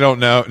know. If they don't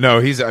know,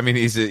 no, he's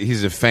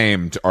a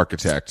famed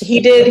architect. He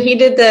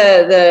did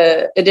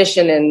the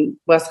edition in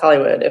West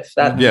Hollywood.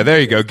 Yeah, there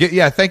you go.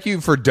 Thank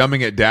you for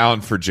dumbing it down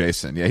for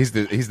Jason. Yeah, he's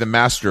the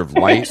master of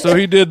light. So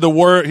he did the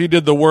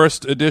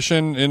worst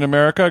edition in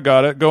America.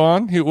 Got it. Go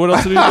on. What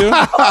else did he do?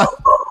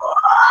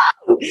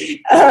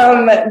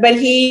 But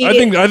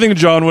I think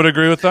John would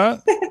agree with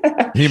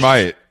that. He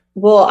might.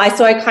 Well, I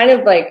kind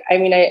of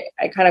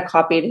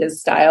copied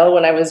his style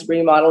when I was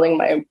remodeling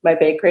my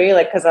bakery,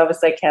 like, cause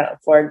obviously I can't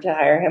afford to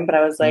hire him, but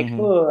I was like, I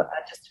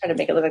just try to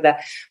make it look like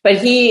that. But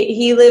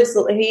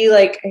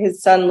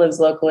his son lives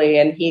locally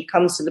and he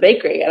comes to the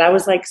bakery. And I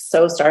was like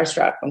so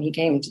starstruck when he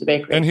came to the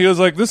bakery. And he was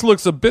like, this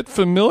looks a bit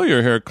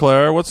familiar here,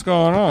 Claire. What's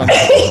going on?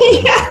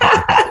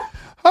 Yeah.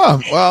 Oh,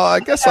 well,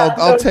 I guess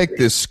I'll take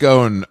this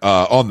scone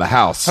on the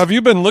house. Have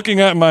you been looking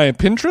at my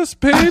Pinterest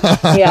page?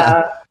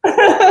 Yeah.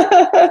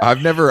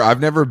 I've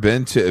never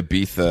been to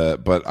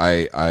Ibiza, but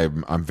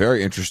I'm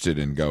very interested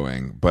in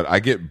going. But I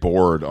get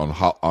bored on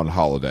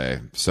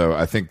holiday, so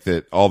I think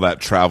that all that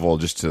travel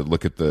just to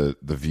look at the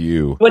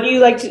view. What do you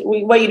like to?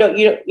 What you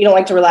don't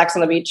like to relax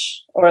on the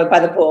beach or by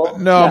the pool?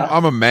 No.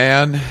 I'm a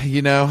man.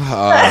 No.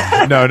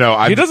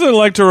 He doesn't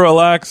like to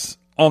relax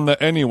on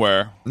the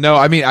anywhere. No,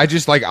 I mean, I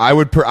just like I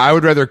would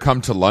rather come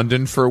to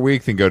London for a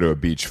week than go to a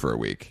beach for a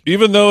week.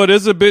 Even though it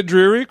is a bit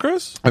dreary,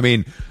 Chris? I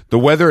mean, the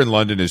weather in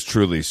London is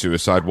truly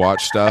suicide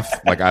watch stuff.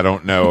 Like I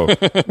don't know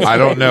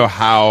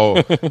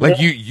how like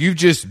you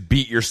just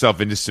beat yourself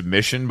into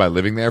submission by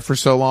living there for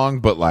so long,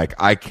 but like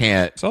I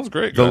can't. Sounds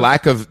great. The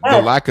guys.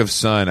 lack of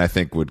sun I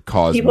think would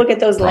cause people get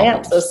those problems.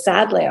 lamps, those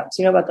sad lamps.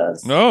 You know about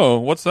those? No,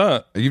 what's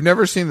that? You've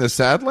never seen the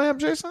sad lamp,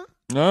 Jason?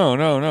 No.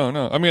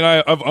 I mean,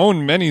 I've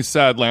owned many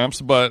sad lamps,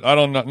 but I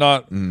don't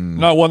not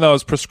one that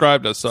was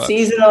prescribed as such.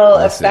 Seasonal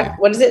effect.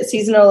 What is it?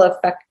 Seasonal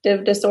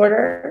affective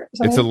disorder.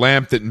 It's a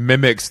lamp that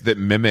mimics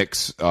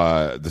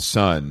the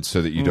sun,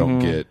 so that you don't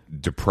get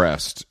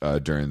depressed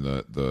during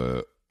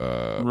the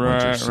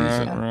winter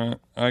season. Right.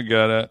 I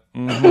get it.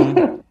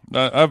 Mm-hmm.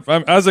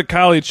 I'm as a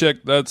Cali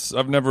chick,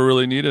 I've never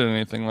really needed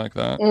anything like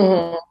that.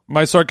 Mm-hmm.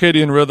 My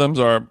circadian rhythms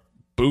are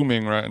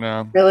booming right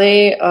now.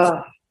 Really?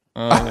 Oh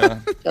yeah.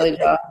 Jelly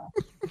jaw.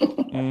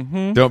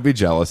 Mm-hmm. Don't be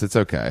jealous. It's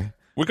okay.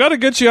 We got to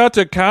get you out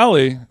to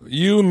Cali.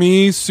 You,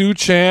 me, Sue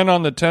Chan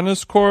on the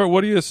tennis court.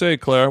 What do you say,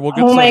 Claire? We'll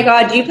get My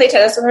God, do you play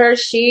tennis with her?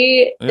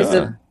 She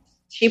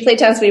played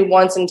tennis with me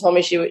once and told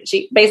me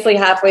she basically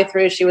halfway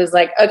through she was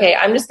like, "Okay,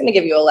 I'm just going to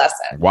give you a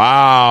lesson."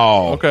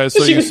 Wow. Okay,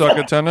 so you suck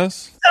at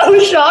tennis? So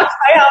shocked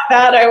by how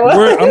bad I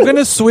was. I'm going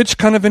to switch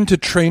kind of into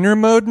trainer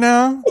mode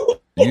now.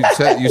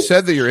 You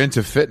said that you're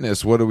into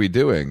fitness. What are we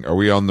doing? Are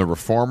we on the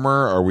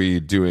reformer? Are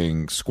we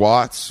doing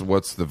squats?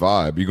 What's the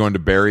vibe? You going to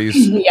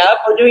Barry's? Yeah,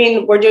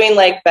 we're doing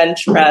like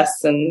bench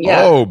press and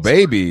yeah. Oh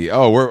baby.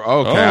 Oh, we're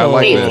okay. I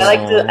like Weights. this.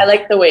 I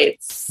like the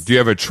weights. Do you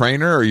have a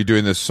trainer or are you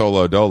doing this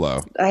solo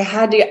dolo? I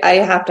have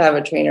to have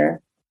a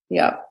trainer.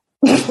 Yeah.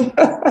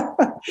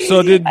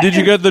 So did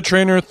you get the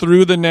trainer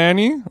through the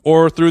nanny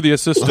or through the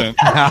assistant?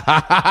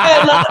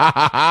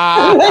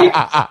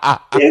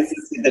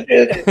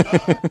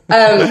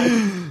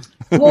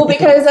 Well,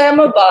 because I'm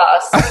a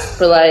boss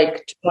for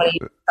like 20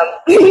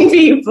 something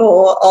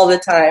people all the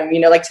time,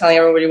 like telling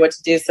everybody what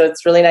to do. So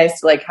it's really nice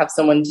to like have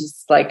someone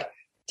just like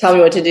tell me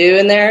what to do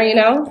in there, and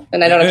I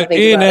don't have to think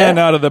in about and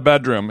it. out of the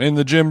bedroom, in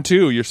the gym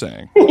too. You're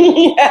saying?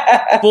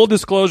 Yeah. Full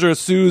disclosure: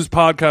 Sue's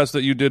podcast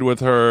that you did with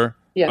her.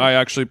 Yeah. I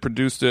actually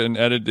produced it and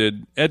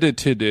edited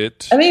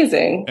it.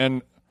 Amazing.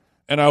 And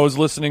I was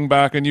listening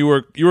back, and you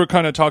were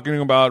kind of talking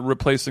about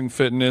replacing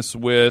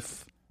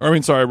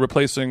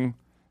replacing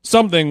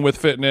something with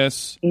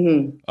fitness.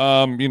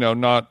 Mm-hmm.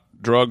 Not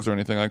drugs or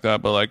anything like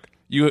that, but like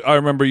I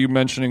remember you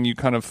mentioning you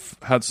kind of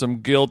had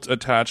some guilt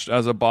attached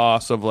as a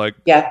boss of like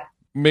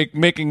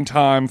finding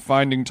time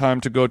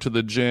to go to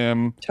the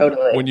gym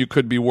Totally. when you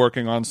could be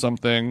working on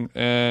something.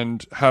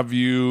 And have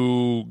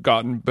you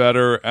gotten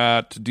better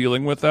at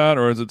dealing with that,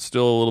 or is it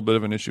still a little bit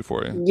of an issue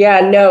for you?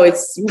 Yeah, no,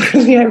 it's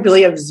really, I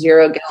really have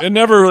zero guilt. It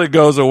never really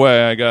goes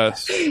away, I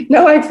guess.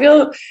 No, I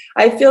feel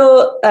like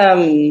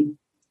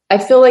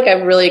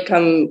I've really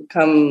I'm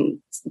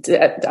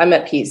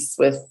at peace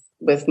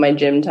with my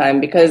gym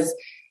time because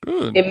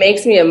Good. It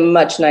makes me a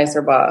much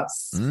nicer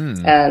boss.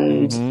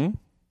 And Mm-hmm.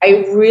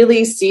 I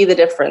really see the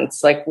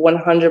difference, like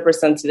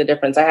 100% see the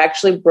difference. I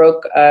actually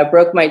broke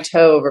my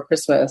toe over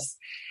Christmas,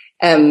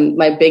 and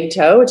my big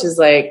toe, which is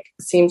like,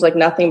 seems like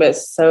nothing, but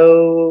it's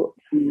so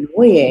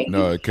annoying.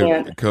 No, it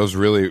could cause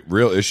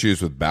real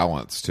issues with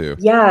balance too.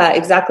 Yeah,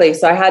 exactly.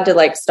 So I had to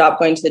like stop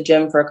going to the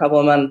gym for a couple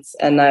of months,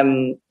 and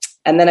then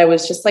I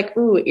was just like,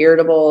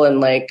 irritable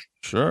and like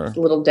Sure. a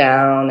little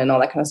down and all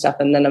that kind of stuff.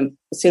 And then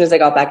as soon as I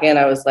got back in,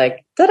 I was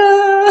like,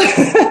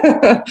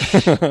 ta-da!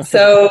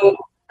 So,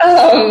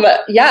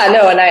 I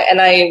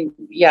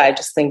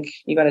just think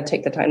you got to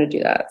take the time to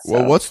do that.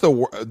 So. Well,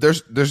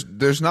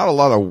 there's not a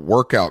lot of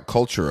workout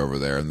culture over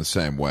there in the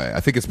same way. I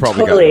think it's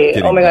probably totally.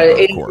 getting Oh my God, better,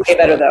 it's of course, way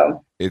better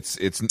though. It's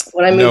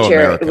when I moved here,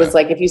 America. It was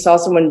like if you saw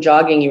someone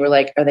jogging, you were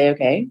like, "Are they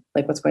okay?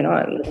 Like, what's going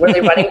on? Where are they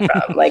running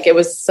from?" Like, it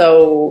was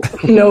so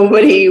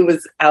nobody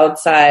was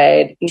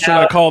outside. Should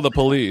I call the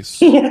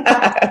police?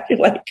 Yeah, you're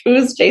like,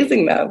 who's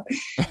chasing them?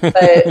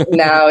 But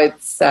now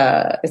it's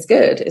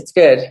good. It's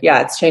good.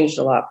 Yeah, it's changed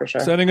a lot for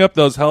sure. Setting up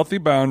those healthy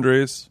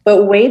boundaries.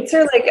 But weights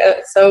are like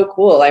so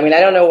cool. I mean, I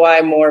don't know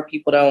why more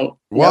people don't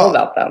know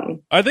about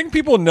them. I think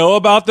people know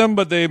about them,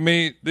 but they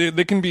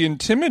can be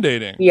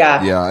intimidating.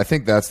 Yeah. I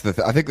think that's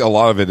I think a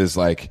lot of it is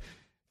like,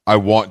 I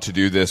want to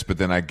do this, but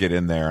then I get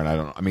in there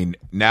and I mean,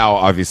 now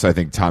obviously I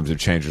think times have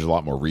changed. There's a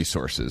lot more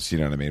resources, you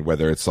know what I mean?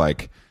 Whether it's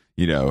like,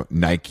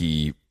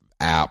 Nike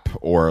app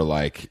or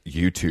like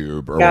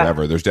YouTube or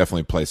whatever, there's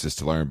definitely places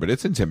to learn, but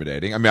it's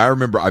intimidating.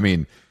 I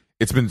mean,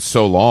 it's been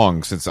so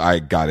long since I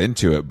got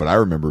into it, but I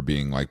remember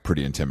being like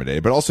pretty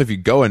intimidated. But also, if you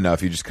go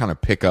enough, you just kind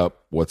of pick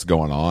up what's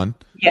going on.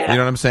 Yeah. You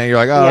know what I'm saying? You're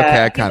like, oh,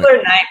 okay, I kind of. People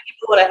are nice.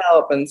 People want to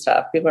help and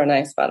stuff. People are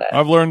nice about it.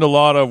 I've learned a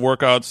lot of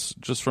workouts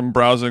just from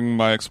browsing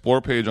my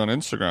Explore page on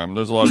Instagram.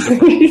 There's a lot of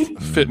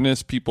different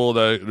fitness people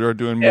that are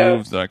doing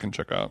moves that I can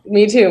check out.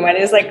 Me too. Mine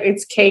is like,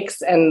 it's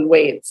cakes and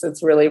weights.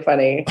 It's really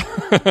funny.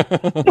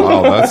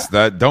 Oh, that's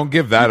that. Don't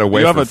give that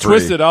away. You have for a free.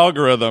 Twisted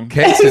algorithm.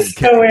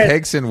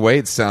 Cakes and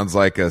weights sounds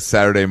like a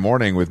Saturday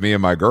morning with me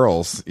and my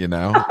girls. You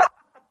know.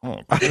 Oh,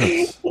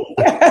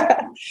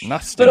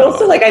 but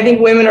also, like, I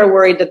think women are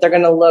worried that they're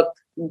going to look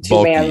too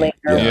bulky. manly.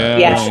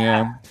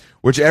 Yeah.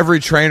 Which every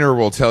trainer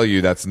will tell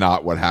you that's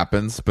not what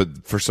happens,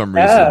 but for some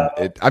reason,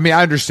 I mean,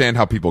 I understand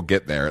how people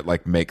get there. It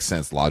like makes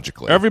sense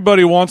logically.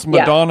 Everybody wants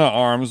Madonna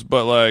arms,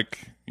 but like,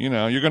 you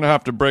know, you're gonna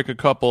have to break a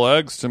couple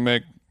eggs to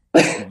make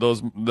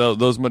those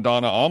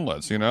Madonna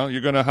omelets. You know,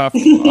 you're gonna have.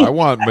 I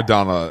want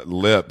Madonna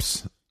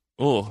lips.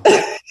 Oh.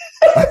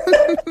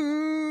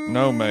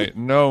 No,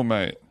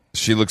 mate.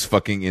 She looks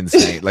fucking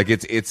insane. Like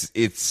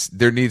it's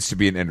there needs to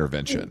be an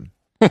intervention.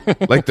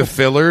 Like the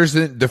fillers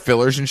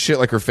and shit,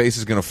 like her face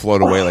is gonna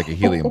float away like a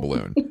helium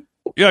balloon.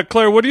 Yeah,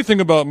 Claire, what do you think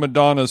about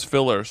Madonna's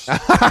fillers?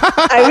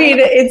 I mean,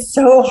 it's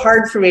so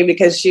hard for me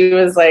because she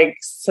was like,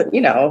 you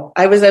know,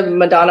 I was a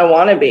Madonna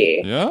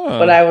wannabe. Yeah.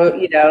 When I was,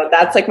 you know,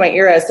 that's like my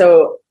era.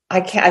 So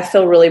I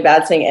feel really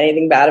bad saying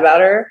anything bad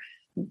about her.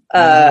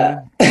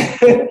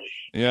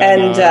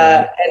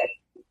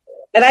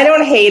 And I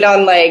don't hate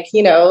on, like,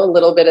 you know, a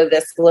little bit of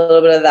this, a little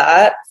bit of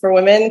that for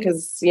women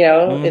because, you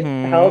know, it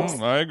helps.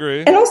 I agree.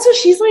 And also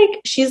she's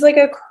like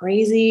a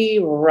crazy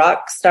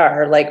rock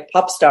star, like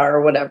pop star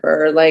or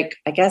whatever. Like,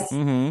 I guess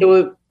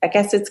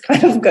it's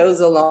kind of goes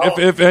along.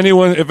 If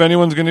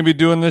anyone's going to be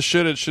doing this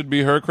shit, it should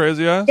be her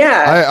crazy ass.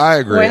 Yeah. I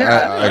agree.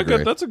 I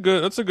agree. That's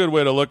a good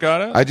way to look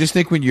at it. I just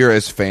think when you're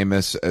as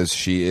famous as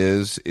she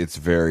is, it's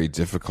very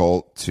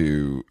difficult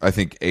to, I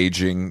think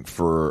aging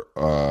for,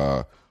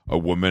 a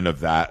woman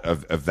of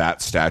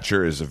that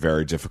stature is a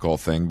very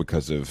difficult thing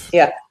because of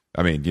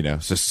I mean, you know,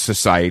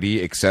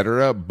 society,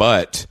 etc.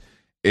 But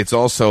it's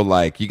also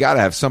like you got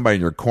to have somebody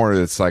in your corner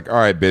that's like, all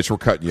right, bitch, we're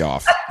cutting you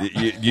off.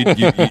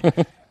 You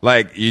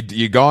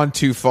gone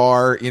too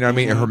far. You know what I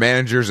mean? Her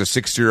manager's a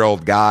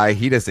 60-year-old guy.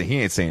 He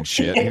ain't saying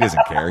shit. He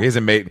doesn't care.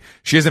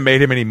 She hasn't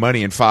made him any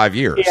money in 5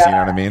 years. You know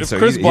what I mean? If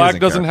Chris Black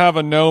doesn't have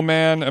a no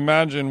man,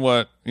 imagine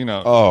what, you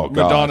know,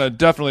 Madonna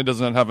definitely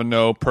doesn't have a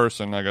no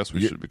person, I guess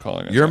we should be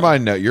calling it. You're my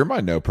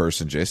no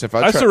person, Jason.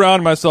 I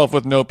surround myself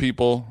with no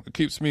people. It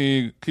keeps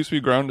me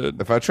grounded.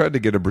 If I tried to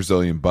get a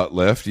Brazilian butt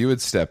lift, you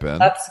would step in.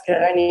 That's good.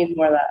 I need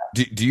more of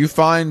that. Do you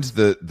find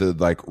the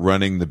like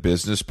running the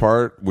business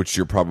part, which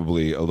you're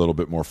probably a little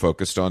bit more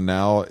focused on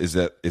now, is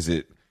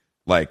it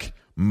like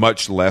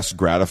much less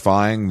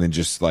gratifying than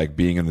just like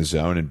being in the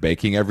zone and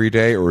baking every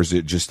day, or is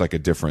it just like a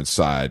different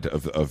side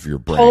of your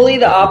brain? Totally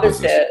the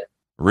opposite.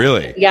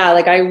 Really? Yeah,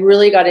 like I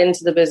really got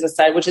into the business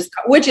side, which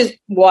is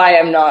why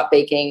I'm not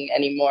baking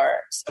anymore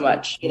so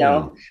much, you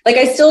know. Like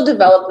I still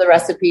develop the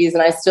recipes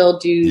and I still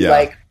do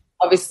like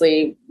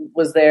obviously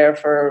was there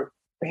for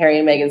Harry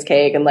and Meghan's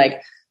cake and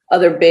like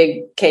other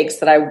big cakes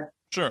that I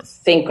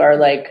think are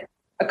like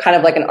a kind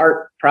of like an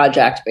art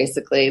project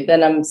basically.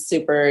 Then I'm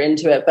super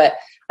into it, but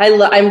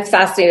I'm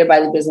fascinated by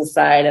the business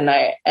side, and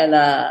I'm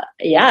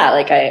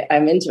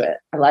into it.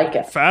 I like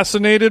it.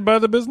 Fascinated by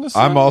the business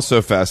side? I'm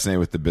also fascinated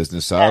with the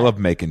business side. I love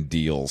making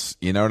deals.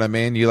 You know what I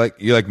mean? You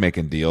like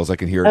making deals. I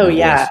can hear it. Oh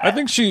yeah. I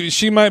think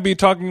she might be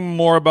talking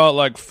more about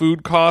like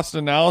food cost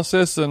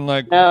analysis and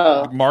like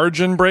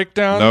margin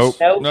breakdowns.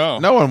 Nope.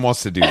 No one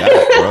wants to do that,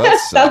 bro.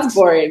 That That's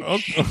boring.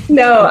 Okay.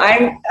 No,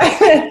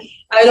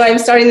 I'm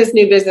starting this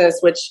new business,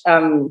 which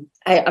I'm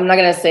not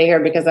going to say here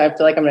because I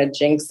feel like I'm going to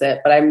jinx it,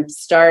 but I'm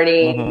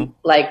starting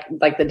like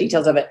the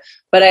details of it.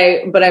 But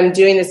I'm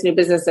doing this new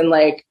business and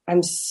like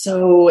I'm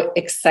so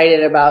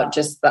excited about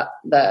just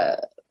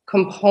the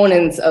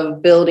components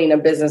of building a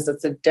business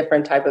that's a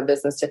different type of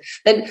business.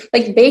 That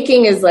like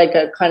baking is like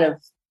a kind of,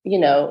 you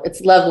know,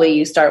 it's lovely.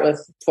 You start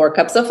with 4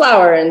 cups of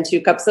flour and 2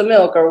 cups of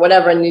milk or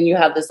whatever, and then you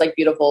have this like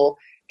beautiful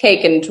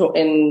cake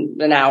in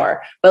an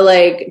hour. But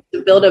like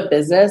to build a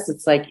business,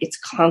 it's like it's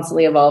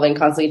constantly evolving,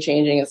 constantly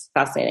changing. It's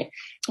fascinating.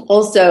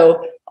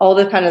 Also, all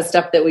the kind of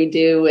stuff that we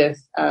do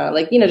with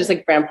like, you know, just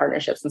like brand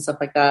partnerships and stuff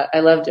like that.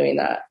 I love doing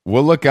that.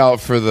 We'll look out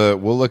for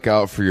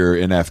your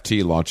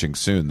NFT launching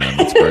soon then.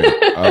 That's great.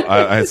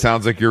 It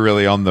sounds like you're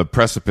really on the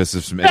precipice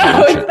of some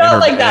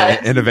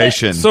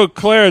innovation. So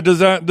Claire, does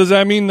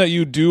that mean that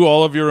you do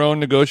all of your own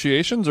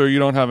negotiations, or you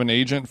don't have an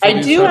agent for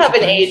I do have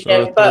an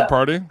agent, but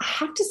party? I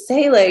have to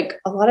say, like,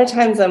 a lot of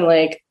times I'm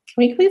like,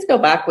 can we please go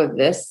back with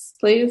this,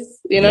 please?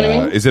 You know what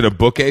I mean? Is it a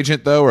book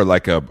agent though, or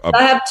like a?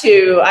 I have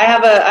 2. I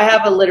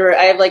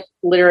have like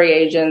literary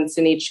agents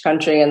in each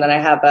country, and then I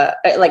have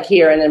like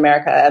here in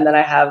America, and then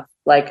I have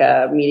like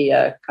a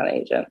media kind of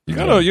agent. You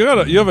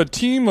have a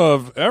team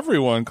of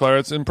everyone, Claire.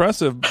 It's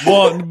impressive.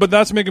 Well, but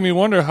that's making me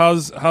wonder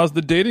how's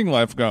the dating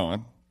life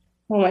going?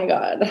 Oh my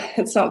God,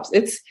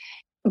 it's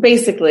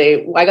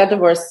basically I got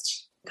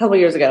divorced a couple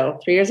years ago,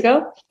 3 years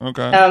ago.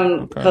 Okay.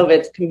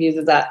 COVID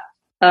confuses that.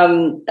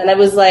 And I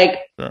was like,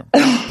 Sure.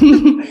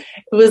 it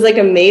was like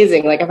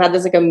amazing. Like I've had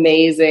this like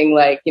amazing,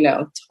 like, you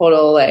know,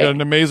 total like You had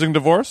an amazing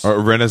divorce? Or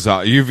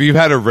renaissance. You've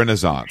had a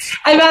renaissance.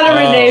 I've had a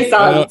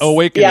renaissance.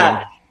 Awakening.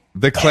 Yeah.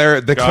 The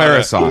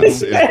Clarisance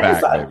is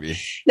back, baby.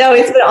 No,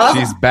 it's been awesome.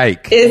 She's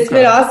baked. It's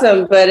been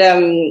awesome, but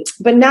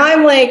now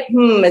I'm like,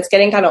 it's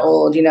getting kind of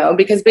old, you know,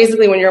 because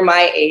basically when you're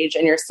my age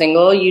and you're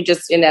single, you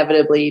just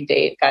inevitably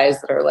date guys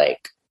that are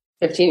like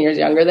 15 years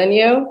younger than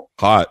you.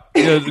 Hot.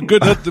 Yeah,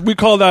 good. We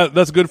call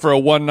that's good for a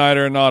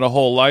one-nighter, not a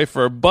whole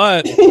lifer.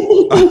 But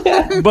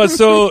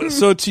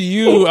so to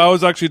you, I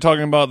was actually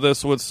talking about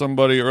this with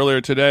somebody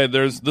earlier today.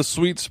 There's the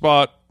sweet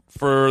spot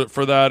for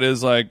that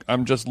is like,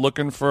 I'm just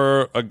looking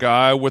for a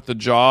guy with a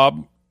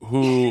job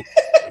who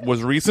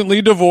was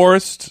recently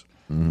divorced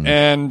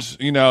and,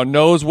 you know,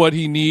 knows what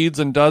he needs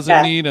and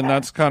doesn't need. And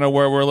that's kind of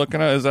where we're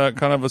looking at. Is that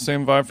kind of the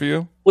same vibe for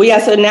you? Well, yeah.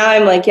 So now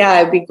I'm like, yeah,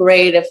 it'd be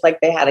great if like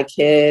they had a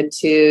kid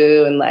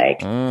too. And like,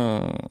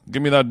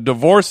 give me that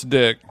divorce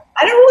dick.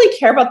 I don't really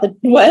care about the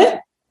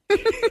what?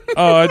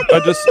 Oh,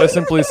 I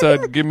simply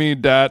said, give me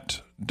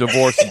that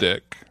divorce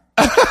dick.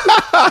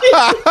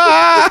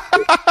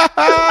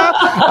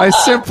 I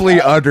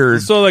simply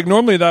uttered. So, like,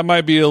 normally that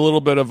might be a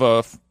little bit of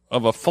a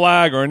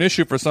flag or an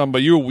issue for some,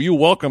 but you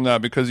welcome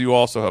that because you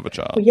also have a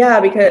child. Yeah,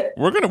 because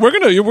we're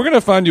gonna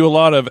find you a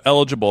lot of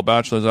eligible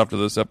bachelors after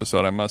this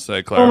episode. I must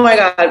say, Claire. Oh my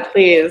God,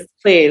 please,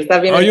 that'd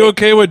be amazing. Are you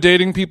okay with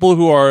dating people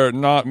who are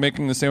not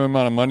making the same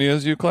amount of money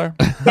as you, Claire?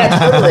 Yeah,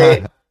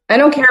 totally. I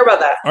don't care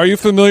about that. Are you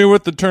familiar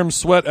with the term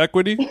sweat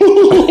equity?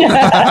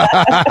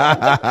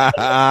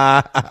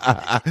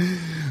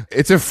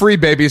 It's a free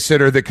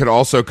babysitter that could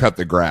also cut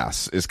the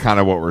grass, is kind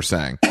of what we're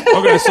saying.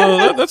 Okay,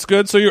 so that's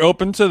good. So you're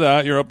open to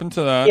that. Yeah.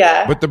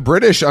 But the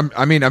British,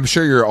 I'm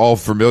sure you're all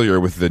familiar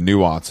with the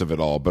nuance of it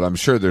all, but I'm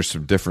sure there's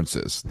some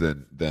differences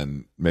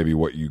than maybe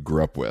what you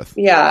grew up with.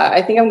 Yeah,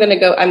 I think I'm gonna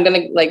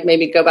like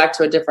maybe go back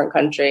to a different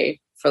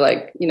country for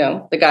like, you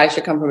know, the guy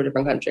should come from a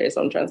different country is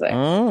what I'm trying to say.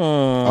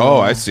 Oh,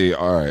 I see.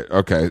 All right.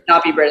 Okay.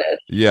 Not be British.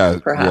 Yeah.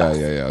 Perhaps.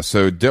 Yeah.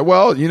 So,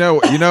 well, you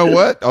know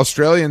what?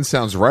 Australian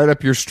sounds right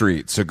up your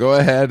street. So go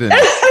ahead and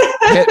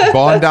hit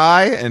Bondi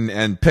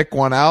and pick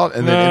one out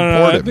and then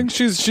import him. I think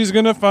she's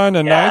gonna find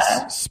a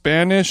nice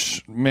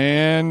Spanish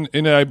man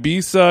in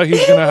Ibiza.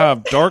 He's gonna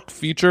have dark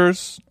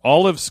features,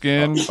 olive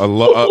skin, a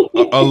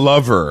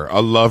lover,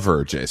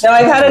 Jason. No,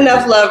 I've had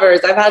enough lovers.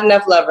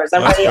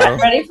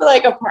 I'm ready for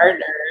like a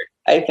partner,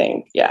 I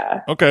think.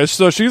 Yeah. Okay,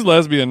 so she's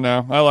lesbian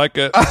now. I like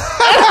it.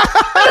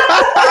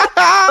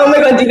 Oh my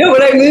God, do you know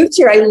when I moved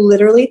here, I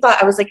literally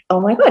thought, I was like, oh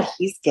my God,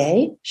 he's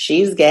gay,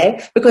 she's gay,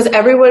 because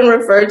everyone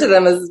referred to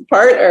them as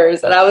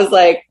partners, and I was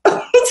like,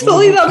 I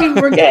totally thought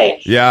people were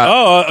gay. Yeah.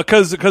 Oh,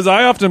 because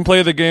I often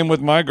play the game with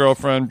my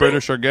girlfriend,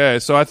 British or gay,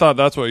 so I thought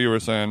that's what you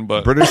were saying.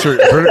 But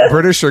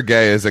British or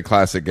gay is a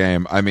classic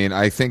game. I mean,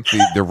 I think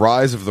the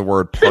rise of the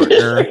word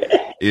partner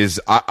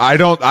is I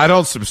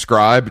don't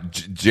subscribe.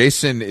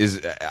 Jason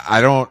is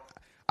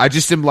I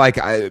just am like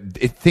I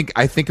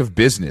think of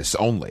business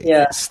only.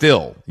 Yeah.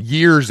 Still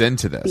years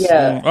into this.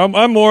 Yeah.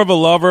 I'm more of a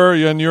lover,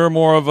 and you're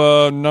more of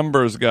a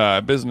numbers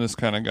guy, business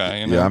kind of guy.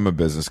 You know? Yeah, I'm a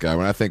business guy.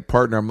 When I think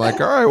partner, I'm like,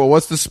 all right, well,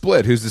 what's the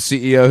split? Who's the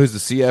CEO? Who's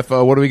the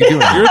CFO? What are we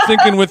doing? You're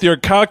thinking with your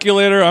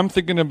calculator. I'm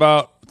thinking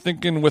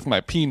with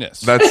my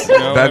penis. That's you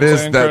know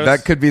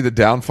that could be the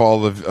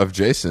downfall of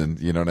Jason.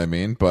 You know what I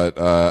mean? But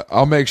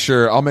I'll make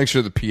sure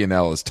the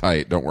P&L is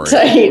tight. Don't worry.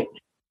 Tight.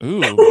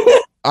 Ooh.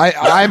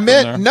 I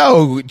meant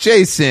no,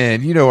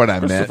 Jason. You know what I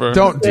meant.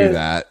 Don't do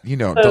that.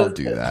 Don't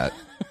do that.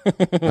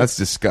 That's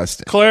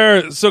disgusting.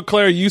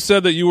 Claire, you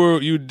said that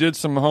you did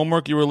some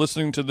homework. You were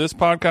listening to this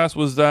podcast.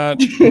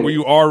 Were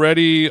you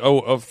already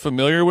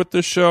familiar with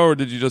this show, or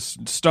did you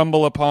just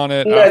stumble upon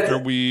it after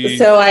we?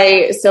 So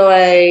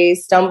I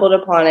stumbled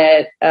upon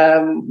it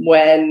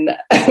when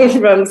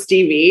from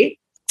Stevie.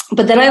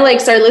 But then I like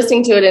started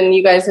listening to it, and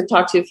you guys had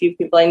talked to a few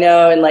people I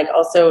know, and like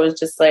also it was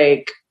just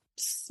like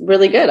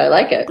really good. I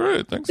like it.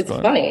 Great, thanks. It's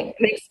funny. It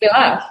makes me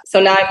laugh.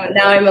 So now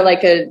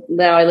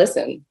I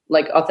listen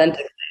like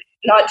authentically,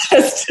 not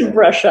just to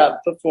brush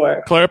up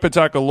before. Claire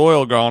Ptak, a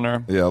loyal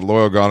goner. Yeah,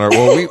 loyal goner.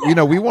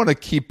 Well, we want to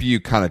keep you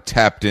kind of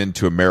tapped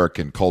into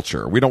American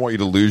culture. We don't want you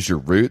to lose your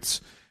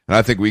roots. And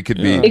I think we could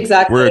be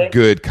exactly. We're a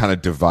good kind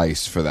of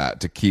device for that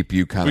to keep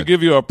you kind of. We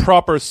give you a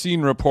proper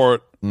scene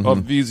report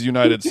of these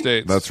United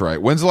States. That's right.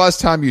 When's the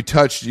last time you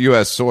touched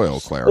U.S. soil,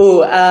 Claire?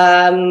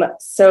 Oh,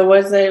 so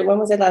when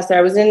was it last year?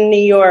 I was in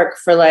New York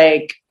for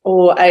like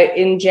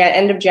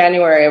end of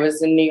January. I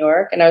was in New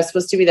York, and I was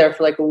supposed to be there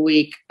for like a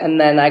week, and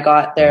then I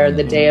got there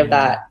the day of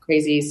that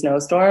crazy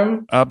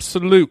snowstorm.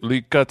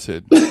 Absolutely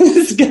gutted.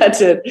 It's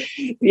gutted.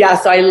 Yeah,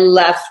 so I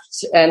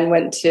left and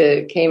went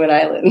to Cayman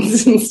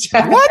Islands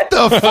instead. What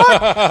the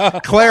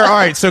fuck, Claire? All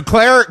right, so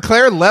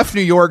Claire left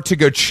New York to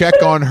go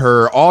check on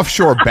her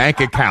offshore bank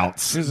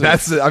accounts.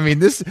 Are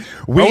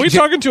we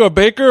talking to a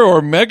baker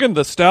or Megan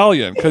the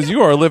Stallion? Because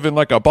you are living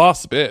like a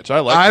boss bitch.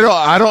 I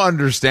don't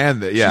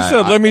understand that. Yeah, she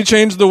said, "Let me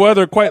change the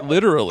weather quite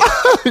literally.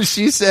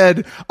 She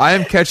said, I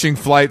am catching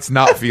flights,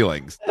 not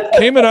feelings.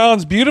 Cayman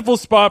Islands, beautiful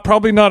spot.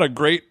 Probably not a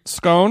great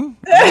scone,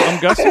 I'm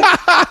guessing.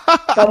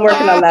 I'm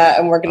working on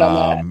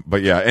that.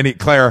 But yeah,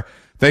 Claire,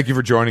 thank you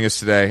for joining us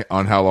today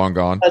on How Long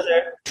Gone. Pleasure.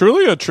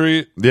 Truly a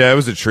treat. Yeah, it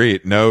was a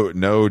treat.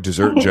 No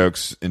dessert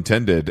jokes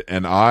intended.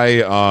 And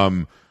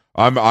I'm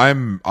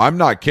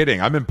not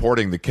kidding. I'm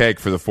importing the cake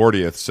for the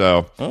 40th.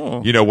 So,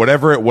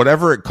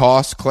 whatever it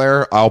costs,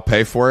 Claire, I'll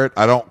pay for it.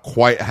 I don't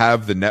quite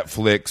have the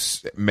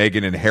Netflix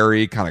Meghan and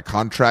Harry kind of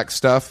contract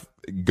stuff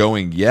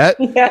going yet.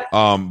 Yeah.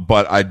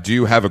 But I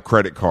do have a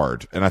credit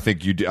card, and I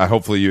think you do.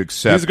 Hopefully you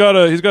accept.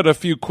 He's got a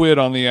few quid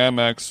on the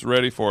Amex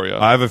ready for you.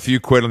 I have a few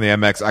quid on the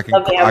Amex.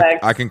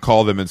 I can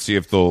call them and see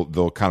if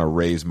they'll kind of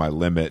raise my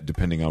limit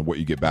depending on what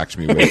you get back to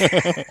me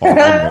with.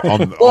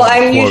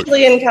 I'm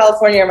usually in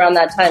California around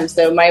that time,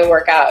 so it might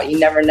work out. You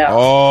never know.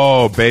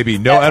 Oh, baby,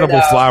 no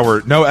edible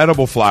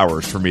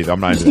flowers for me. I'm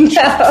not into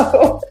that.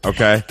 No.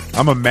 Okay,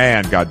 I'm a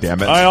man. God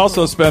damn it. I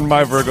also spend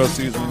my Virgo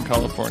season in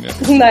California.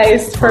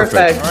 Nice,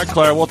 perfect. All right,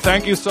 Claire. Well,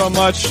 thank you so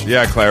much.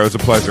 Yeah, Claire, it was a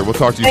pleasure. We'll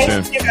talk to you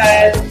soon. Thanks, you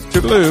guys.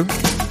 Toodaloo.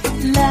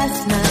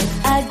 Last night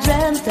I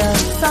dreamt of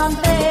San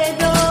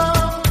Pedro.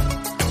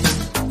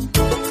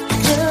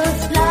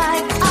 Just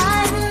like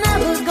I'd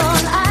never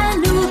gone, I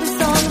knew the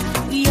song.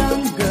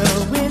 Young girl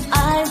with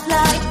eyes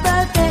like the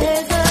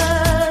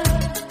desert.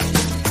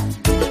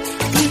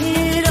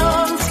 It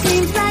all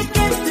seems like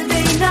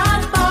yesterday,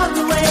 not far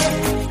away.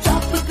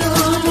 Tropical,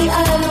 the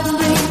island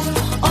breeze,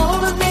 all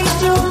the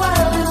nature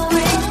wild and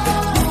free.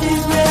 This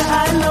is where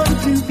I long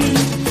to be.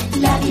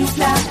 La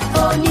Isla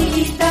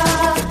Bonita.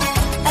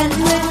 And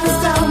when the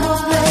sound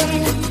was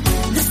played,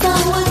 the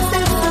sun was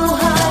set so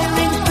high,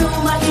 ring through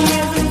my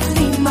ears and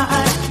sing my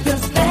eyes, your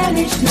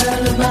Spanish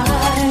lullaby.